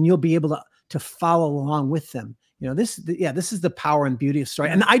and you'll be able to follow along with them. You know, this is the power and beauty of story.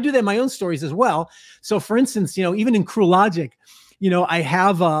 And I do that in my own stories as well. So for instance, you know, even in Cruel Logic, you know, I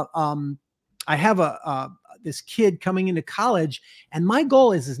have this kid coming into college, and my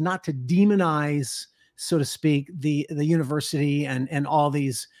goal is not to demonize, so to speak, the university and all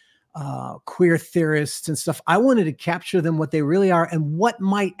these queer theorists and stuff. I wanted to capture them, what they really are, and what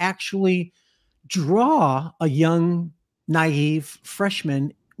might actually draw a young, naive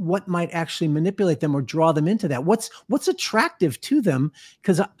freshman, what might actually manipulate them or draw them into that. What's attractive to them?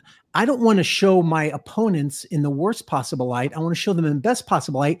 Because I don't want to show my opponents in the worst possible light. I want to show them in the best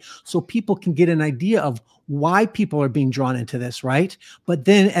possible light, so people can get an idea of why people are being drawn into this, right? But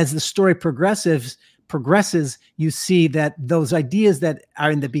then as the story progresses, you see that those ideas that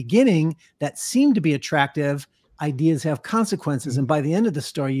are in the beginning that seem to be attractive, ideas have consequences. And by the end of the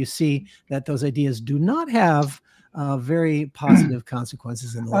story, you see that those ideas do not have very positive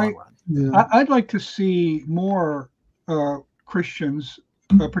consequences in the long run. Yeah. I'd like to see more Christians,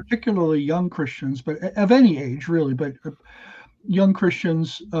 particularly young Christians, but of any age really, but young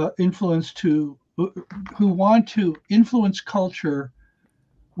Christians who want to influence culture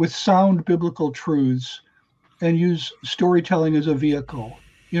with sound biblical truths and use storytelling as a vehicle.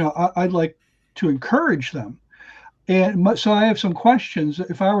 You know, I'd like to encourage them. And so I have some questions.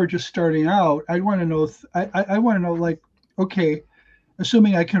 If I were just starting out, I'd want to know, I want to know, like, okay,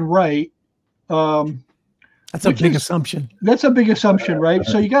 assuming I can write, that's a big assumption. That's a big assumption, right?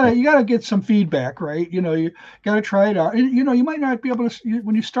 So you gotta get some feedback, right? You know, you gotta try it out. You know, you might not be able to,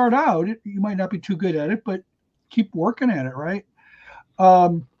 when you start out, you might not be too good at it, but keep working at it, right?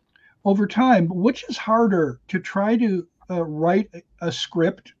 Over time, which is harder, to try to write a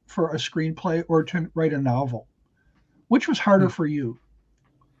script for a screenplay or to write a novel? Which was harder for you?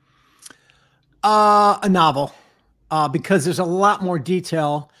 A novel, because there's a lot more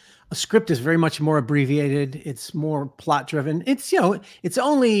detail. A script is very much more abbreviated. It's more plot driven. It's, you know, it's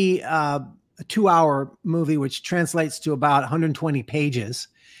only a 2-hour movie, which translates to about 120 pages.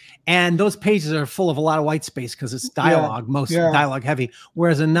 And those pages are full of a lot of white space because it's dialogue, dialogue heavy.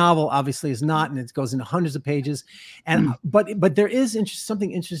 Whereas a novel obviously is not, and it goes into hundreds of pages. And but there is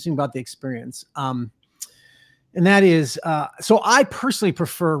something interesting about the experience. And that is, so I personally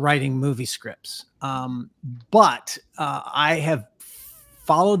prefer writing movie scripts, but I have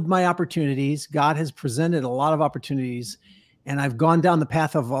followed my opportunities. God has presented a lot of opportunities, and I've gone down the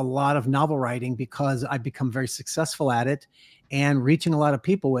path of a lot of novel writing because I've become very successful at it and reaching a lot of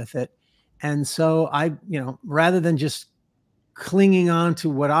people with it. And so you know, rather than just clinging on to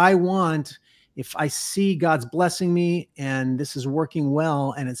what I want, if I see God's blessing me and this is working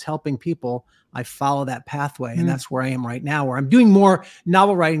well and it's helping people, I follow that pathway. And that's where I am right now, where I'm doing more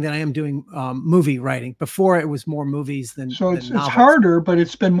novel writing than I am doing movie writing. Before, it was more movies than So it's novels. harder, but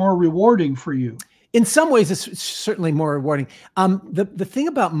it's been more rewarding for you. In some ways, it's certainly more rewarding. The thing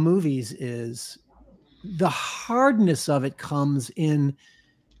about movies is the hardness of it comes in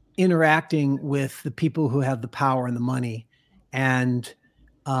interacting with the people who have the power and the money. And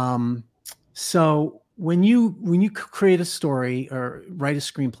so when you create a story or write a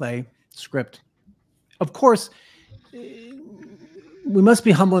screenplay script, of course, we must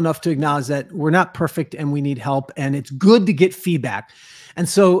be humble enough to acknowledge that we're not perfect and we need help, and it's good to get feedback. And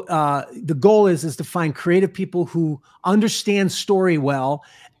so the goal is to find creative people who understand story well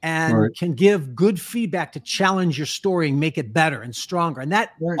and can give good feedback to challenge your story and make it better and stronger. And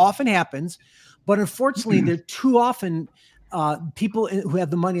that often happens, but unfortunately, there too often people who have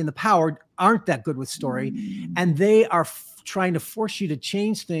the money and the power aren't that good with story, and they are trying to force you to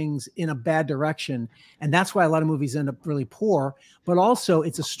change things in a bad direction. And that's why a lot of movies end up really poor, but also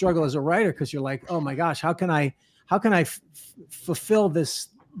it's a struggle as a writer, because you're like, oh my gosh, how can I fulfill this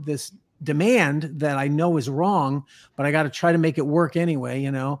demand that I know is wrong, but I got to try to make it work anyway,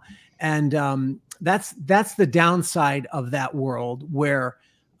 you know? And that's the downside of that world, where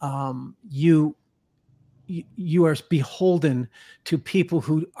you are beholden to people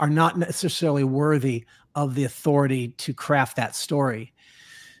who are not necessarily worthy of the authority to craft that story.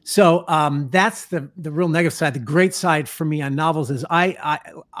 So that's the real negative side. The great side for me on novels is I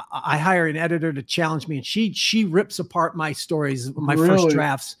hire an editor to challenge me, and she rips apart my stories, my first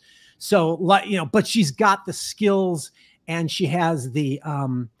drafts. So, like, you know, but she's got the skills and she has the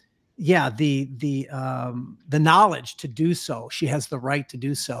knowledge to do so. She has the right to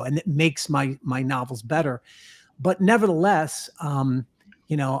do so, and it makes my novels better. But nevertheless,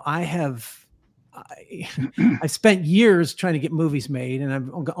 you know, I spent years trying to get movies made, and I've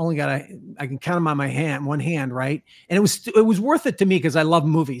only got I can count them on my one hand, right? And it was worth it to me because I love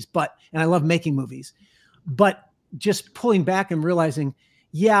movies, and I love making movies. But just pulling back and realizing,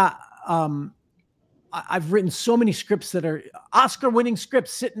 yeah, I've written so many scripts that are Oscar-winning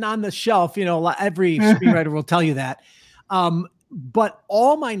scripts sitting on the shelf. You know, every screenwriter will tell you that. But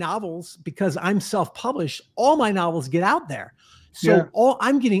all my novels, because I'm self-published, all my novels get out there. So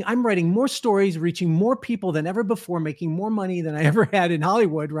I'm writing more stories, reaching more people than ever before, making more money than I ever had in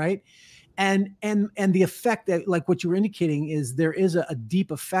Hollywood, right? And the effect that, like what you were indicating, is there is a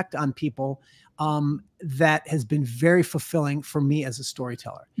deep effect on people that has been very fulfilling for me as a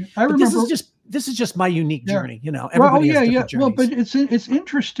storyteller. I remember this is just my unique journey, you know. Everybody has different journeys. Well, but it's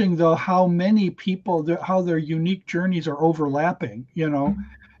interesting though how many people how their unique journeys are overlapping, you know.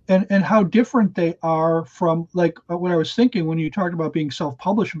 And how different they are from, like, what I was thinking when you talked about being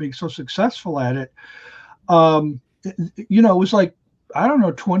self-published and being so successful at it. You know, it was like, I don't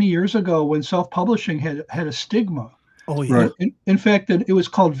know, 20 years ago when self-publishing had a stigma. Oh yeah. In fact, it was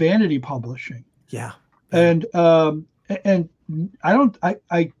called vanity publishing. Yeah. And I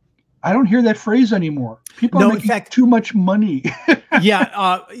don't hear that phrase anymore. People are making too much money.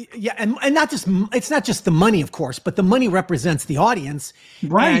 Yeah, and it's not just the money, of course, but the money represents the audience,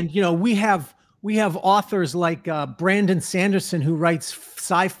 right? And you know, we have authors like Brandon Sanderson, who writes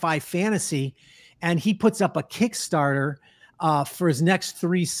sci-fi fantasy, and he puts up a Kickstarter for his next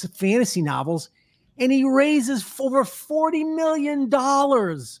 3 fantasy novels, and he raises over $40 million.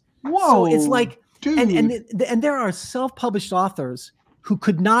 Whoa! So it's like, dude. And there are self-published authors who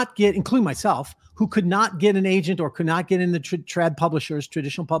could not get, including myself, who could not get an agent or could not get in the trad publishers,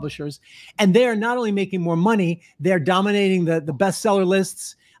 traditional publishers. And they are not only making more money, they're dominating the bestseller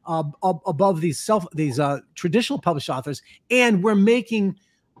lists above these traditional published authors. And we're making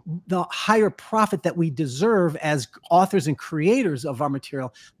the higher profit that we deserve as authors and creators of our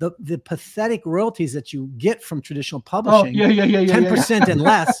material. The pathetic royalties that you get from traditional publishing, 10% and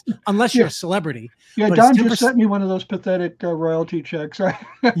less, unless you're a celebrity. Yeah, but Don just sent me one of those pathetic royalty checks.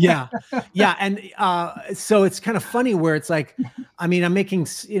 Yeah. And so it's kind of funny where it's like, I mean, I'm making,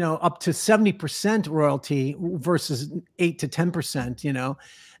 you know, up to 70% royalty versus 8 to 10%, you know.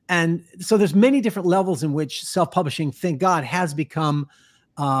 And so there's many different levels in which self-publishing, thank God, has become,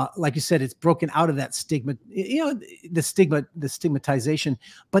 like you said, it's broken out of that stigma, you know, the stigmatization.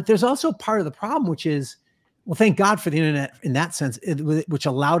 But there's also part of the problem, which is, well, thank God for the internet in that sense, which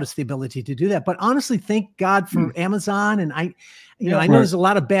allowed us the ability to do that. But honestly, thank God for Amazon. And I know there's a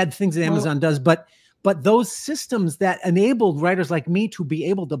lot of bad things that Amazon does, but those systems that enabled writers like me to be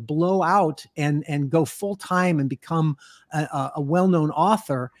able to blow out and go full time and become a well-known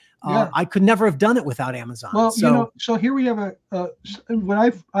author, I could never have done it without Amazon. Well, you know, so here we have when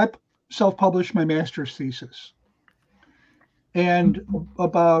I self-published my master's thesis, and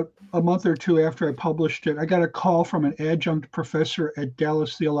about a month or 2 after I published it, I got a call from an adjunct professor at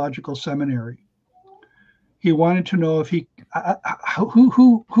Dallas Theological Seminary. He wanted to know if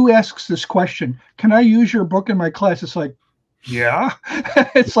who asks this question? Can I use your book in my class? It's like, Yeah.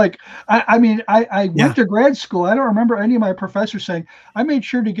 It's like, I mean, I went to grad school. I don't remember any of my professors saying, I made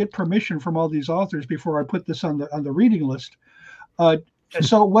sure to get permission from all these authors before I put this on the reading list.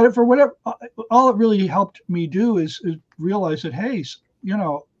 So whatever, all it really helped me do is realize that, hey, you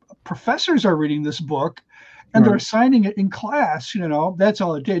know, professors are reading this book and they're assigning it in class. You know, that's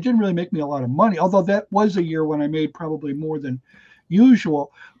all it did. It didn't really make me a lot of money, although that was a year when I made probably more than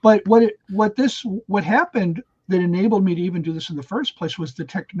usual. But what happened that enabled me to even do this in the first place was the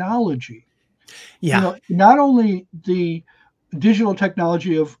technology. Yeah. You know, not only the digital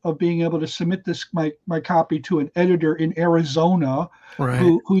technology of being able to submit my copy to an editor in Arizona,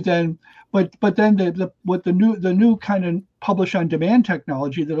 who then, but then the new kind of publish on demand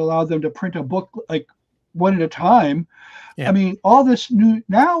technology that allowed them to print a book like one at a time. Yeah. I mean, all this new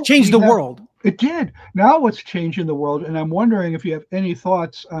now changed the world. It did. Now what's changing the world, and I'm wondering if you have any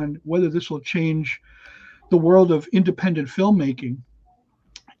thoughts on whether this will change the world of independent filmmaking,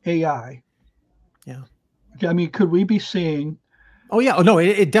 AI. Yeah. I mean, could we be seeing? Oh yeah. Oh no,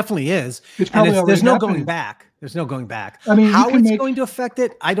 it definitely is. It's probably there's no going back. There's no going back. I mean, how it's going to affect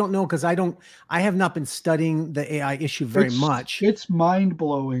it, I don't know, because I have not been studying the AI issue very much. It's mind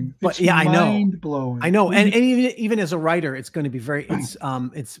blowing. But yeah, I know. Mind blowing. I know. And even as a writer, it's going to be very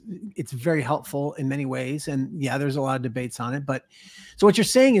it's very helpful in many ways. And yeah, there's a lot of debates on it. But so what you're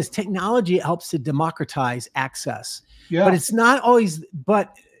saying is technology helps to democratize access. Yeah. But it's not always.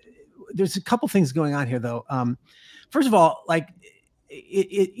 But there's a couple things going on here, though. First of all, like.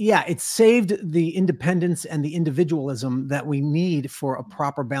 It saved the independence and the individualism that we need for a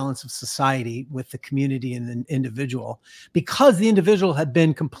proper balance of society with the community and the individual, because the individual had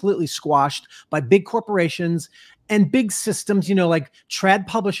been completely squashed by big corporations and big systems, you know, like trad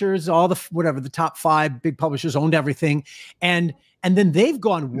publishers, all the top 5 big publishers owned everything. And then they've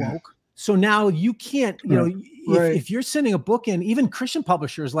gone woke. So now you can't, you know, if you're sending a book in, even Christian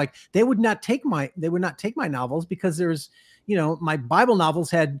publishers, like they would not take my novels because there's, you know, my Bible novels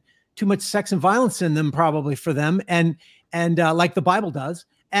had too much sex and violence in them, probably for them, and like the Bible does,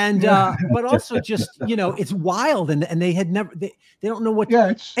 and but also just, you know, it's wild, and they had never they don't know what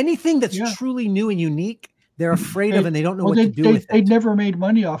anything that's truly new and unique they're afraid of, and they don't know what to do with it. They'd never made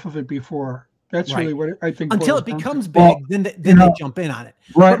money off of it before. That's really what I think. Until it becomes big, then they jump in on it.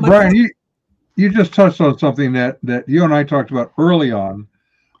 Brian, you just touched on something that you and I talked about early on,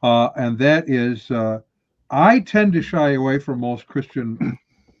 and that is. I tend to shy away from most Christian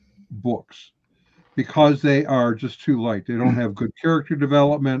books because they are just too light. They don't have good character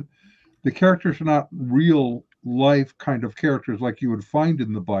development. The characters are not real life kind of characters like you would find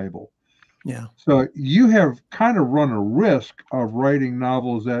in the Bible. Yeah. So you have kind of run a risk of writing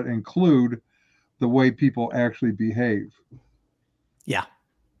novels that include the way people actually behave. Yeah.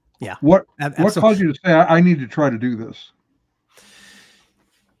 Yeah. What caused you to say, I need to try to do this?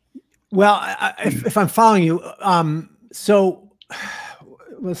 Well, if I'm following you, so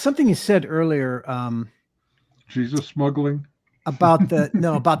something you said earlier, Jesus smuggling about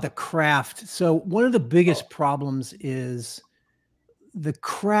the craft. So one of the biggest problems is the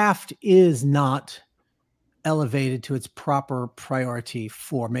craft is not elevated to its proper priority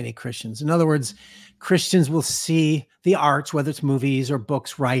for many Christians. In other words, Christians will see the arts, whether it's movies or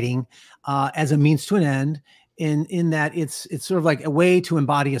books, writing, as a means to an end. In that it's sort of like a way to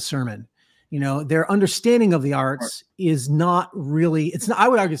embody a sermon. You know, their understanding of the arts is not really, it's not, I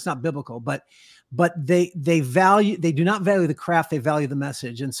would argue it's not biblical, but they do not value the craft, they value the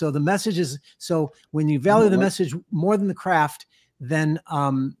message. And so the message is, so when you value the message more than the craft, then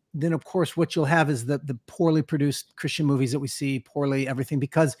of course what you'll have is the poorly produced Christian movies that we see, poorly everything,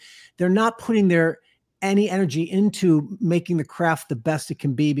 because they're not putting any energy into making the craft the best it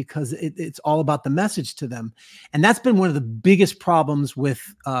can be, because it's all about the message to them. And that's been one of the biggest problems with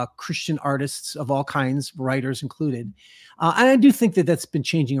Christian artists of all kinds, writers included. And I do think that that's been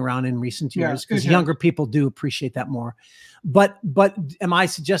changing around in recent years, because younger people do appreciate that more. But am I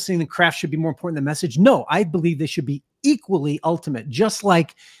suggesting the craft should be more important than the message? No, I believe they should be equally ultimate. Just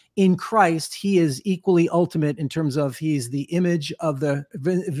like in Christ, he is equally ultimate in terms of he's the image of the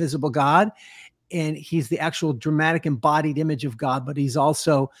invisible God, and he's the actual dramatic embodied image of God, but he's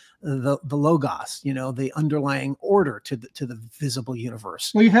also the logos, you know, the underlying order to the visible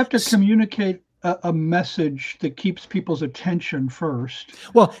universe. Well, you have to communicate a message that keeps people's attention first.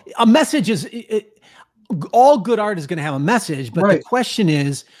 Well, a message is, all good art is going to have a message, but the question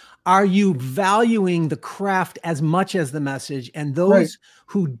is, are you valuing the craft as much as the message? And those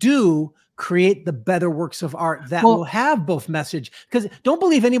who do create the better works of art that will have both message. Because don't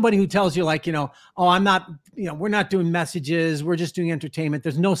believe anybody who tells you like, oh, I'm not, we're not doing messages, we're just doing entertainment.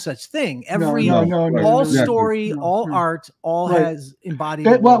 There's no such thing. All story, all art, all has embodied.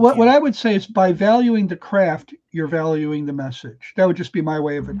 What I would say is by valuing the craft, you're valuing the message. That would just be my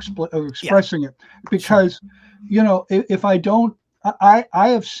way of expressing it. Because, if I don't, I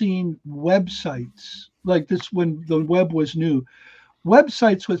have seen websites like this when the web was new,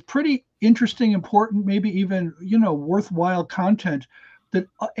 websites with pretty interesting, important, maybe even, worthwhile content that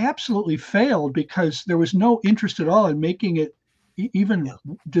absolutely failed because there was no interest at all in making it even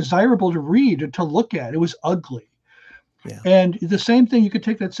desirable to read and to look at. It was ugly. Yeah. And the same thing, you could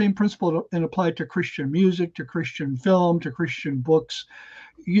take that same principle and apply it to Christian music, to Christian film, to Christian books.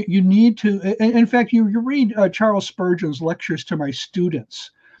 You need to, in fact, you read Charles Spurgeon's lectures to my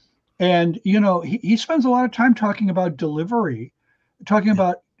students. And, he spends a lot of time talking about delivery, talking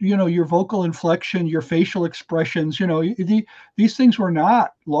about, your vocal inflection, your facial expressions. These things were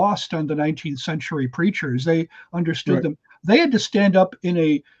not lost on the 19th century preachers. They understood them. They had to stand up in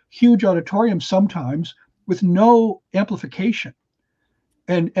a huge auditorium sometimes with no amplification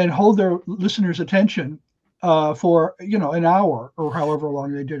and hold their listeners' attention for, an hour or however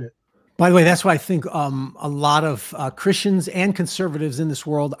long they did it. By the way, that's why I think a lot of Christians and conservatives in this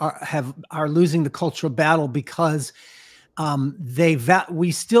world are losing the cultural battle because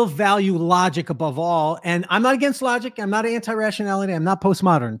we still value logic above all. And I'm not against logic. I'm not anti-rationality. I'm not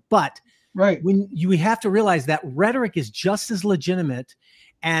postmodern. But when we have to realize that rhetoric is just as legitimate.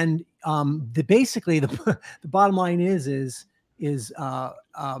 And basically the bottom line is in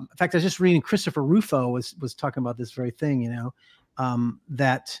fact, I was just reading Christopher Rufo was talking about this very thing,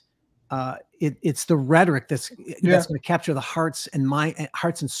 that it's the rhetoric that's going to capture the hearts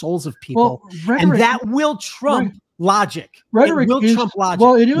and souls of people, and that will trump logic. Rhetoric will trump logic.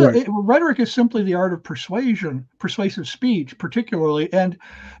 Well, rhetoric is simply the art of persuasive speech, particularly. And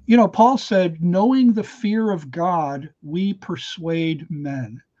Paul said, "Knowing the fear of God, we persuade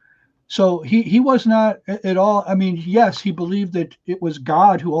men." So he was not at all. I mean, yes, he believed that it was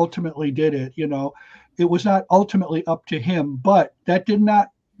God who ultimately did it. It was not ultimately up to him, but that did not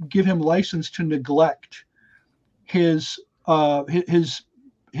give him license to neglect his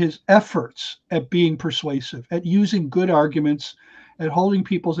efforts at being persuasive, at using good arguments, at holding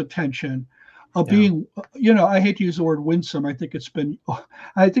people's attention, being, I hate to use the word winsome. I think it's been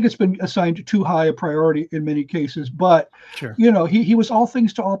assigned too high a priority in many cases, but he was all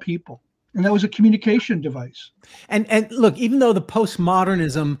things to all people. And that was a communication device. And look, even though the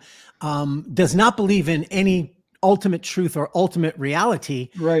postmodernism does not believe in any ultimate truth or ultimate reality,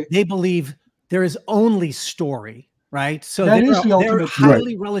 they believe there is only story, right? So they're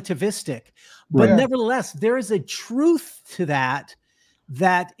highly relativistic, but nevertheless, there is a truth to that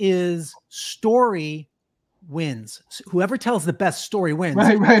is story wins. So whoever tells the best story wins.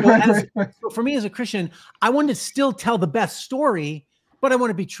 So for me as a Christian, I want to still tell the best story, but I want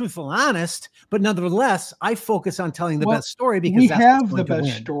to be truthful and honest. But nonetheless, I focus on telling the best story because we have the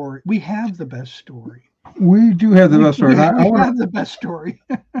best story. We have the best story. We do have the best story. We have the best story.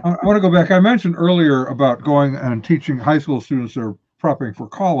 I want to go back. I mentioned earlier about going and teaching high school students that are prepping for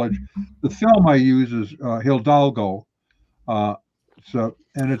college. The film I use is Hidalgo. And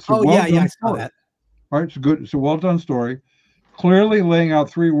it's a I saw that. Right, it's good. It's a well-done story, clearly laying out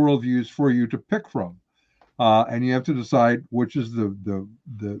 3 worldviews for you to pick from, and you have to decide which is the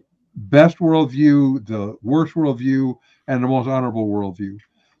best worldview, the worst worldview, and the most honorable worldview.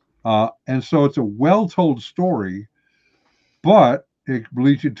 And so it's a well-told story, but it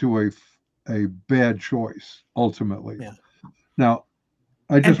leads you to a bad choice ultimately. Yeah. Now,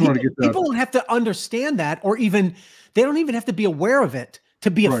 I just want to get that. People don't have to understand that, or they don't even have to be aware of it to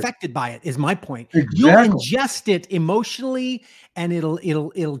be affected by it, is my point. Exactly. You'll ingest it emotionally, and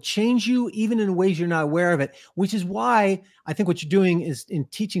it'll change you even in ways you're not aware of it, which is why I think what you're doing is in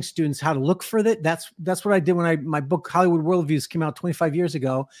teaching students how to look for that. That's what I did when my book Hollywood Worldviews came out 25 years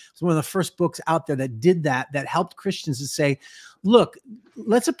ago. It's one of the first books out there that did that helped Christians to say, look,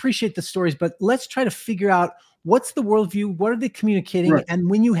 let's appreciate the stories, but let's try to figure out what's the worldview, what are they communicating? Right. And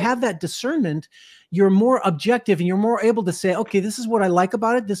when you have that discernment, you're more objective and you're more able to say, okay, this is what I like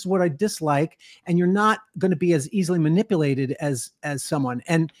about it, this is what I dislike, and you're not going to be as easily manipulated as someone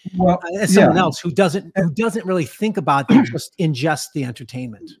else who doesn't really think about it, just ingest the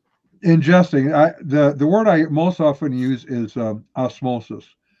entertainment. Ingesting. The word I most often use is osmosis.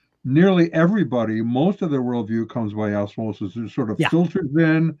 Nearly everybody, most of their worldview comes by osmosis. It sort of filters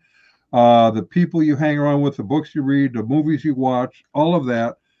in. The people you hang around with, the books you read, the movies you watch, all of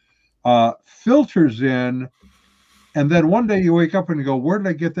that filters in And then one day you wake up and you go, where did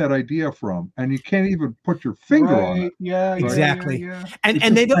I get that idea from? And you can't even put your finger on it. Yeah, exactly. Yeah.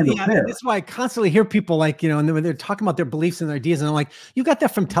 And they don't, this is why I constantly hear people like, and when they're talking about their beliefs and their ideas, and I'm like, you got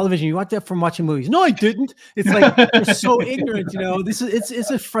that from television, you got that from watching movies. No, I didn't. It's like, you're so ignorant, this is,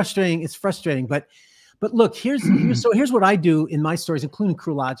 it's frustrating, but look, here's what I do in my stories, including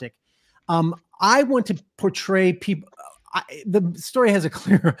Crew Logic. I want to portray people. The story has a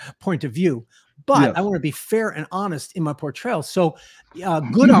clear point of view, but yes. I want to be fair and honest in my portrayal. So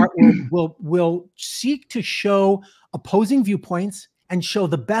good art will seek to show opposing viewpoints and show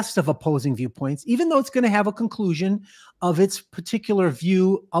the best of opposing viewpoints, even though it's going to have a conclusion of its particular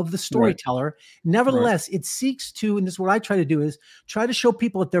view of the storyteller. Right. Nevertheless, it seeks to, and this is what I try to do, is try to show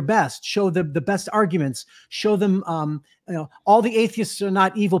people at their best, show the best arguments, show them, all the atheists are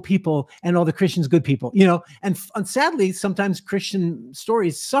not evil people and all the Christians good people, and sadly, sometimes Christian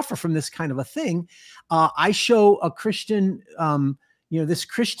stories suffer from this kind of a thing. I show a Christian, this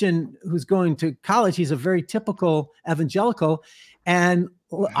Christian who's going to college, he's a very typical evangelical, and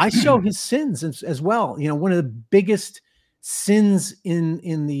I show his sins as well. One of the biggest sins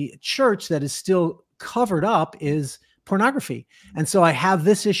in the church that is still covered up is pornography. And so I have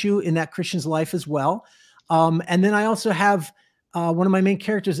this issue in that Christian's life as well. And then I also have one of my main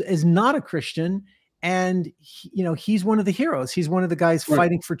characters is not a Christian, and he's one of the heroes. He's one of the guys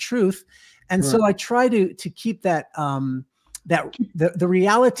fighting for truth. And so I try to keep that the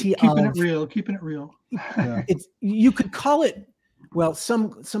reality keeping it real. Yeah. You could call it, well,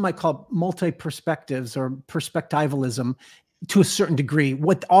 some might call it multi-perspectives or perspectivalism to a certain degree.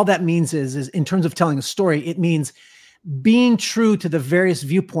 What all that means is in terms of telling a story, it means being true to the various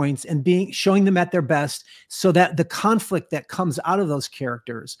viewpoints and showing them at their best, so that the conflict that comes out of those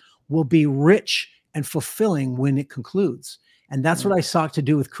characters will be rich and fulfilling when it concludes. And that's what I sought to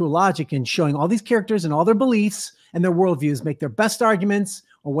do with Crew Logic, and showing all these characters and all their beliefs and their worldviews, make their best arguments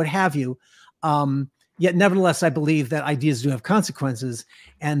or what have you. Yet nevertheless, I believe that ideas do have consequences,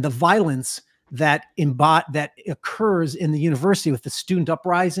 and the violence that occurs in the university with the student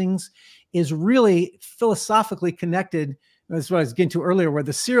uprisings is really philosophically connected. That's what I was getting to earlier, where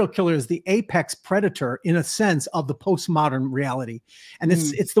the serial killer is the apex predator in a sense of the postmodern reality. And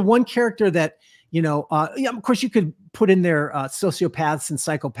it's the one character that, of course you could put in there sociopaths and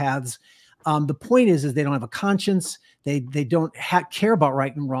psychopaths. The point is they don't have a conscience. They don't care about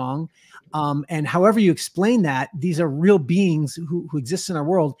right and wrong. And however you explain that, these are real beings who exist in our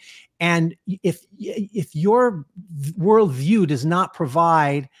world. And if your worldview does not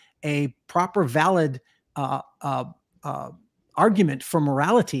provide a proper, valid argument for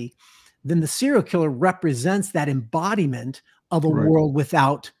morality, then the serial killer represents that embodiment of a world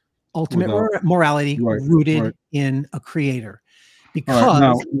without ultimate morality, rooted in a creator.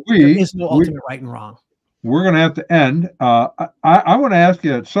 Because there is no ultimate right and wrong. We're going to have to end. I want to ask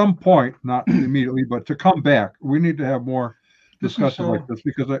you at some point, not immediately, but to come back. We need to have more discussion like this,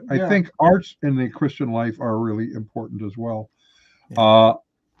 because I think arts in the Christian life are really important as well. Yeah.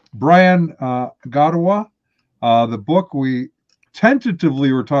 Brian Godawa, the book we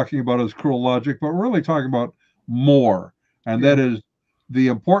tentatively were talking about is Cruel Logic, but we're really talking about more, and that is the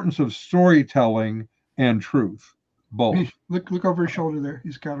importance of storytelling and truth. Both. Look over his shoulder there.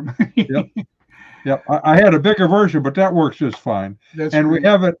 He's got him. Yep. I had a bigger version, but that works just fine. We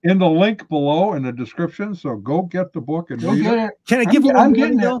have it in the link below in the description. So go get the book and read it. Can I give one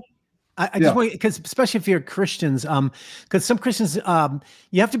getting though? I just want, because especially if you're Christians, because some Christians,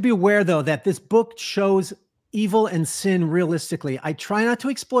 you have to be aware though that this book shows evil and sin realistically. I try not to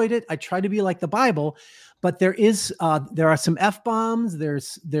exploit it. I try to be like the Bible, but there are some F-bombs,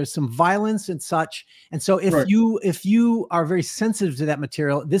 there's some violence and such. And so if you are very sensitive to that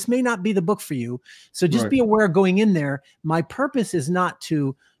material, this may not be the book for you. So just be aware going in there. My purpose is not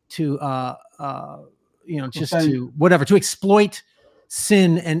to exploit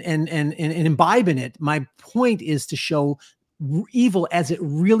sin and imbibe in it. My point is to show evil as it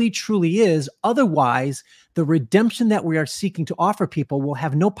really truly is. Otherwise, the redemption that we are seeking to offer people will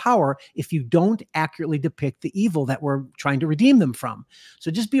have no power if you don't accurately depict the evil that we're trying to redeem them from.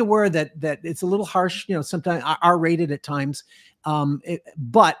 So just be aware that it's a little harsh, sometimes R-rated at times,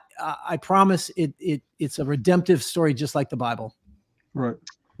 but I promise it's a redemptive story, just like the Bible. Right.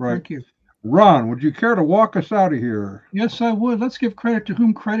 Thank you. Ron, would you care to walk us out of here? Yes, I would. Let's give credit to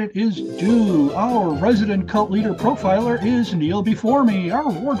whom credit is due. Our resident cult leader profiler is Neil Before Me. Our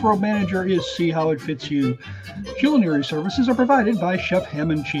wardrobe manager is See How It Fits You. Culinary services are provided by Chef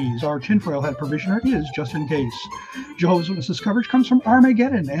Ham and Cheese. Our tinfoil hat provisioner is Just In Case. Jehovah's Witnesses coverage comes from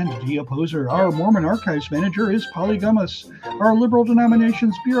Armageddon and The Opposer. Our Mormon archives manager is Polly Gummas. Our liberal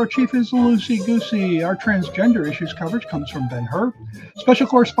denominations bureau chief is Lucy Goosey. Our transgender issues coverage comes from Ben Hur. Special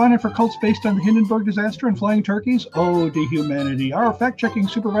correspondent for cults based on the Hindenburg disaster and flying turkeys, Ode to Humanity. Our fact-checking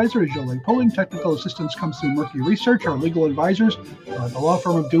supervisor is Jolie Poling. Technical assistance comes through Murphy Research. Our legal advisors are the law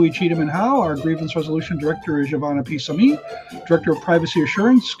firm of Dewey, Cheatham & Howe. Our grievance resolution director is Giovanna P. Sami. Director of Privacy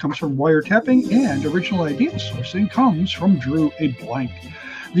Assurance comes from Wiretapping. And original idea sourcing comes from Drew A. Blank.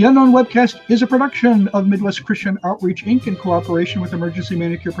 The Unknown Webcast is a production of Midwest Christian Outreach, Inc. in cooperation with Emergency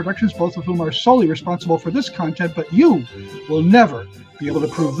Manicure Productions, both of whom are solely responsible for this content, but you will never be able to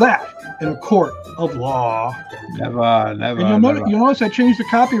prove that in a court of law. Never. And you'll notice I changed the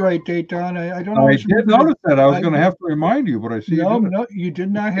copyright date, Don. I don't know. I did notice that. I was going to have to remind you, but I see no, you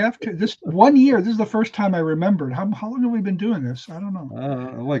did not have to. This 1 year, this is the first time I remembered. How long have we been doing this? I don't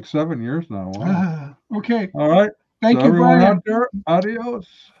know. Like 7 years now. Wow. Okay. All right. Thank you, everyone Brian. out there, adios.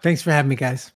 Thanks for having me, guys.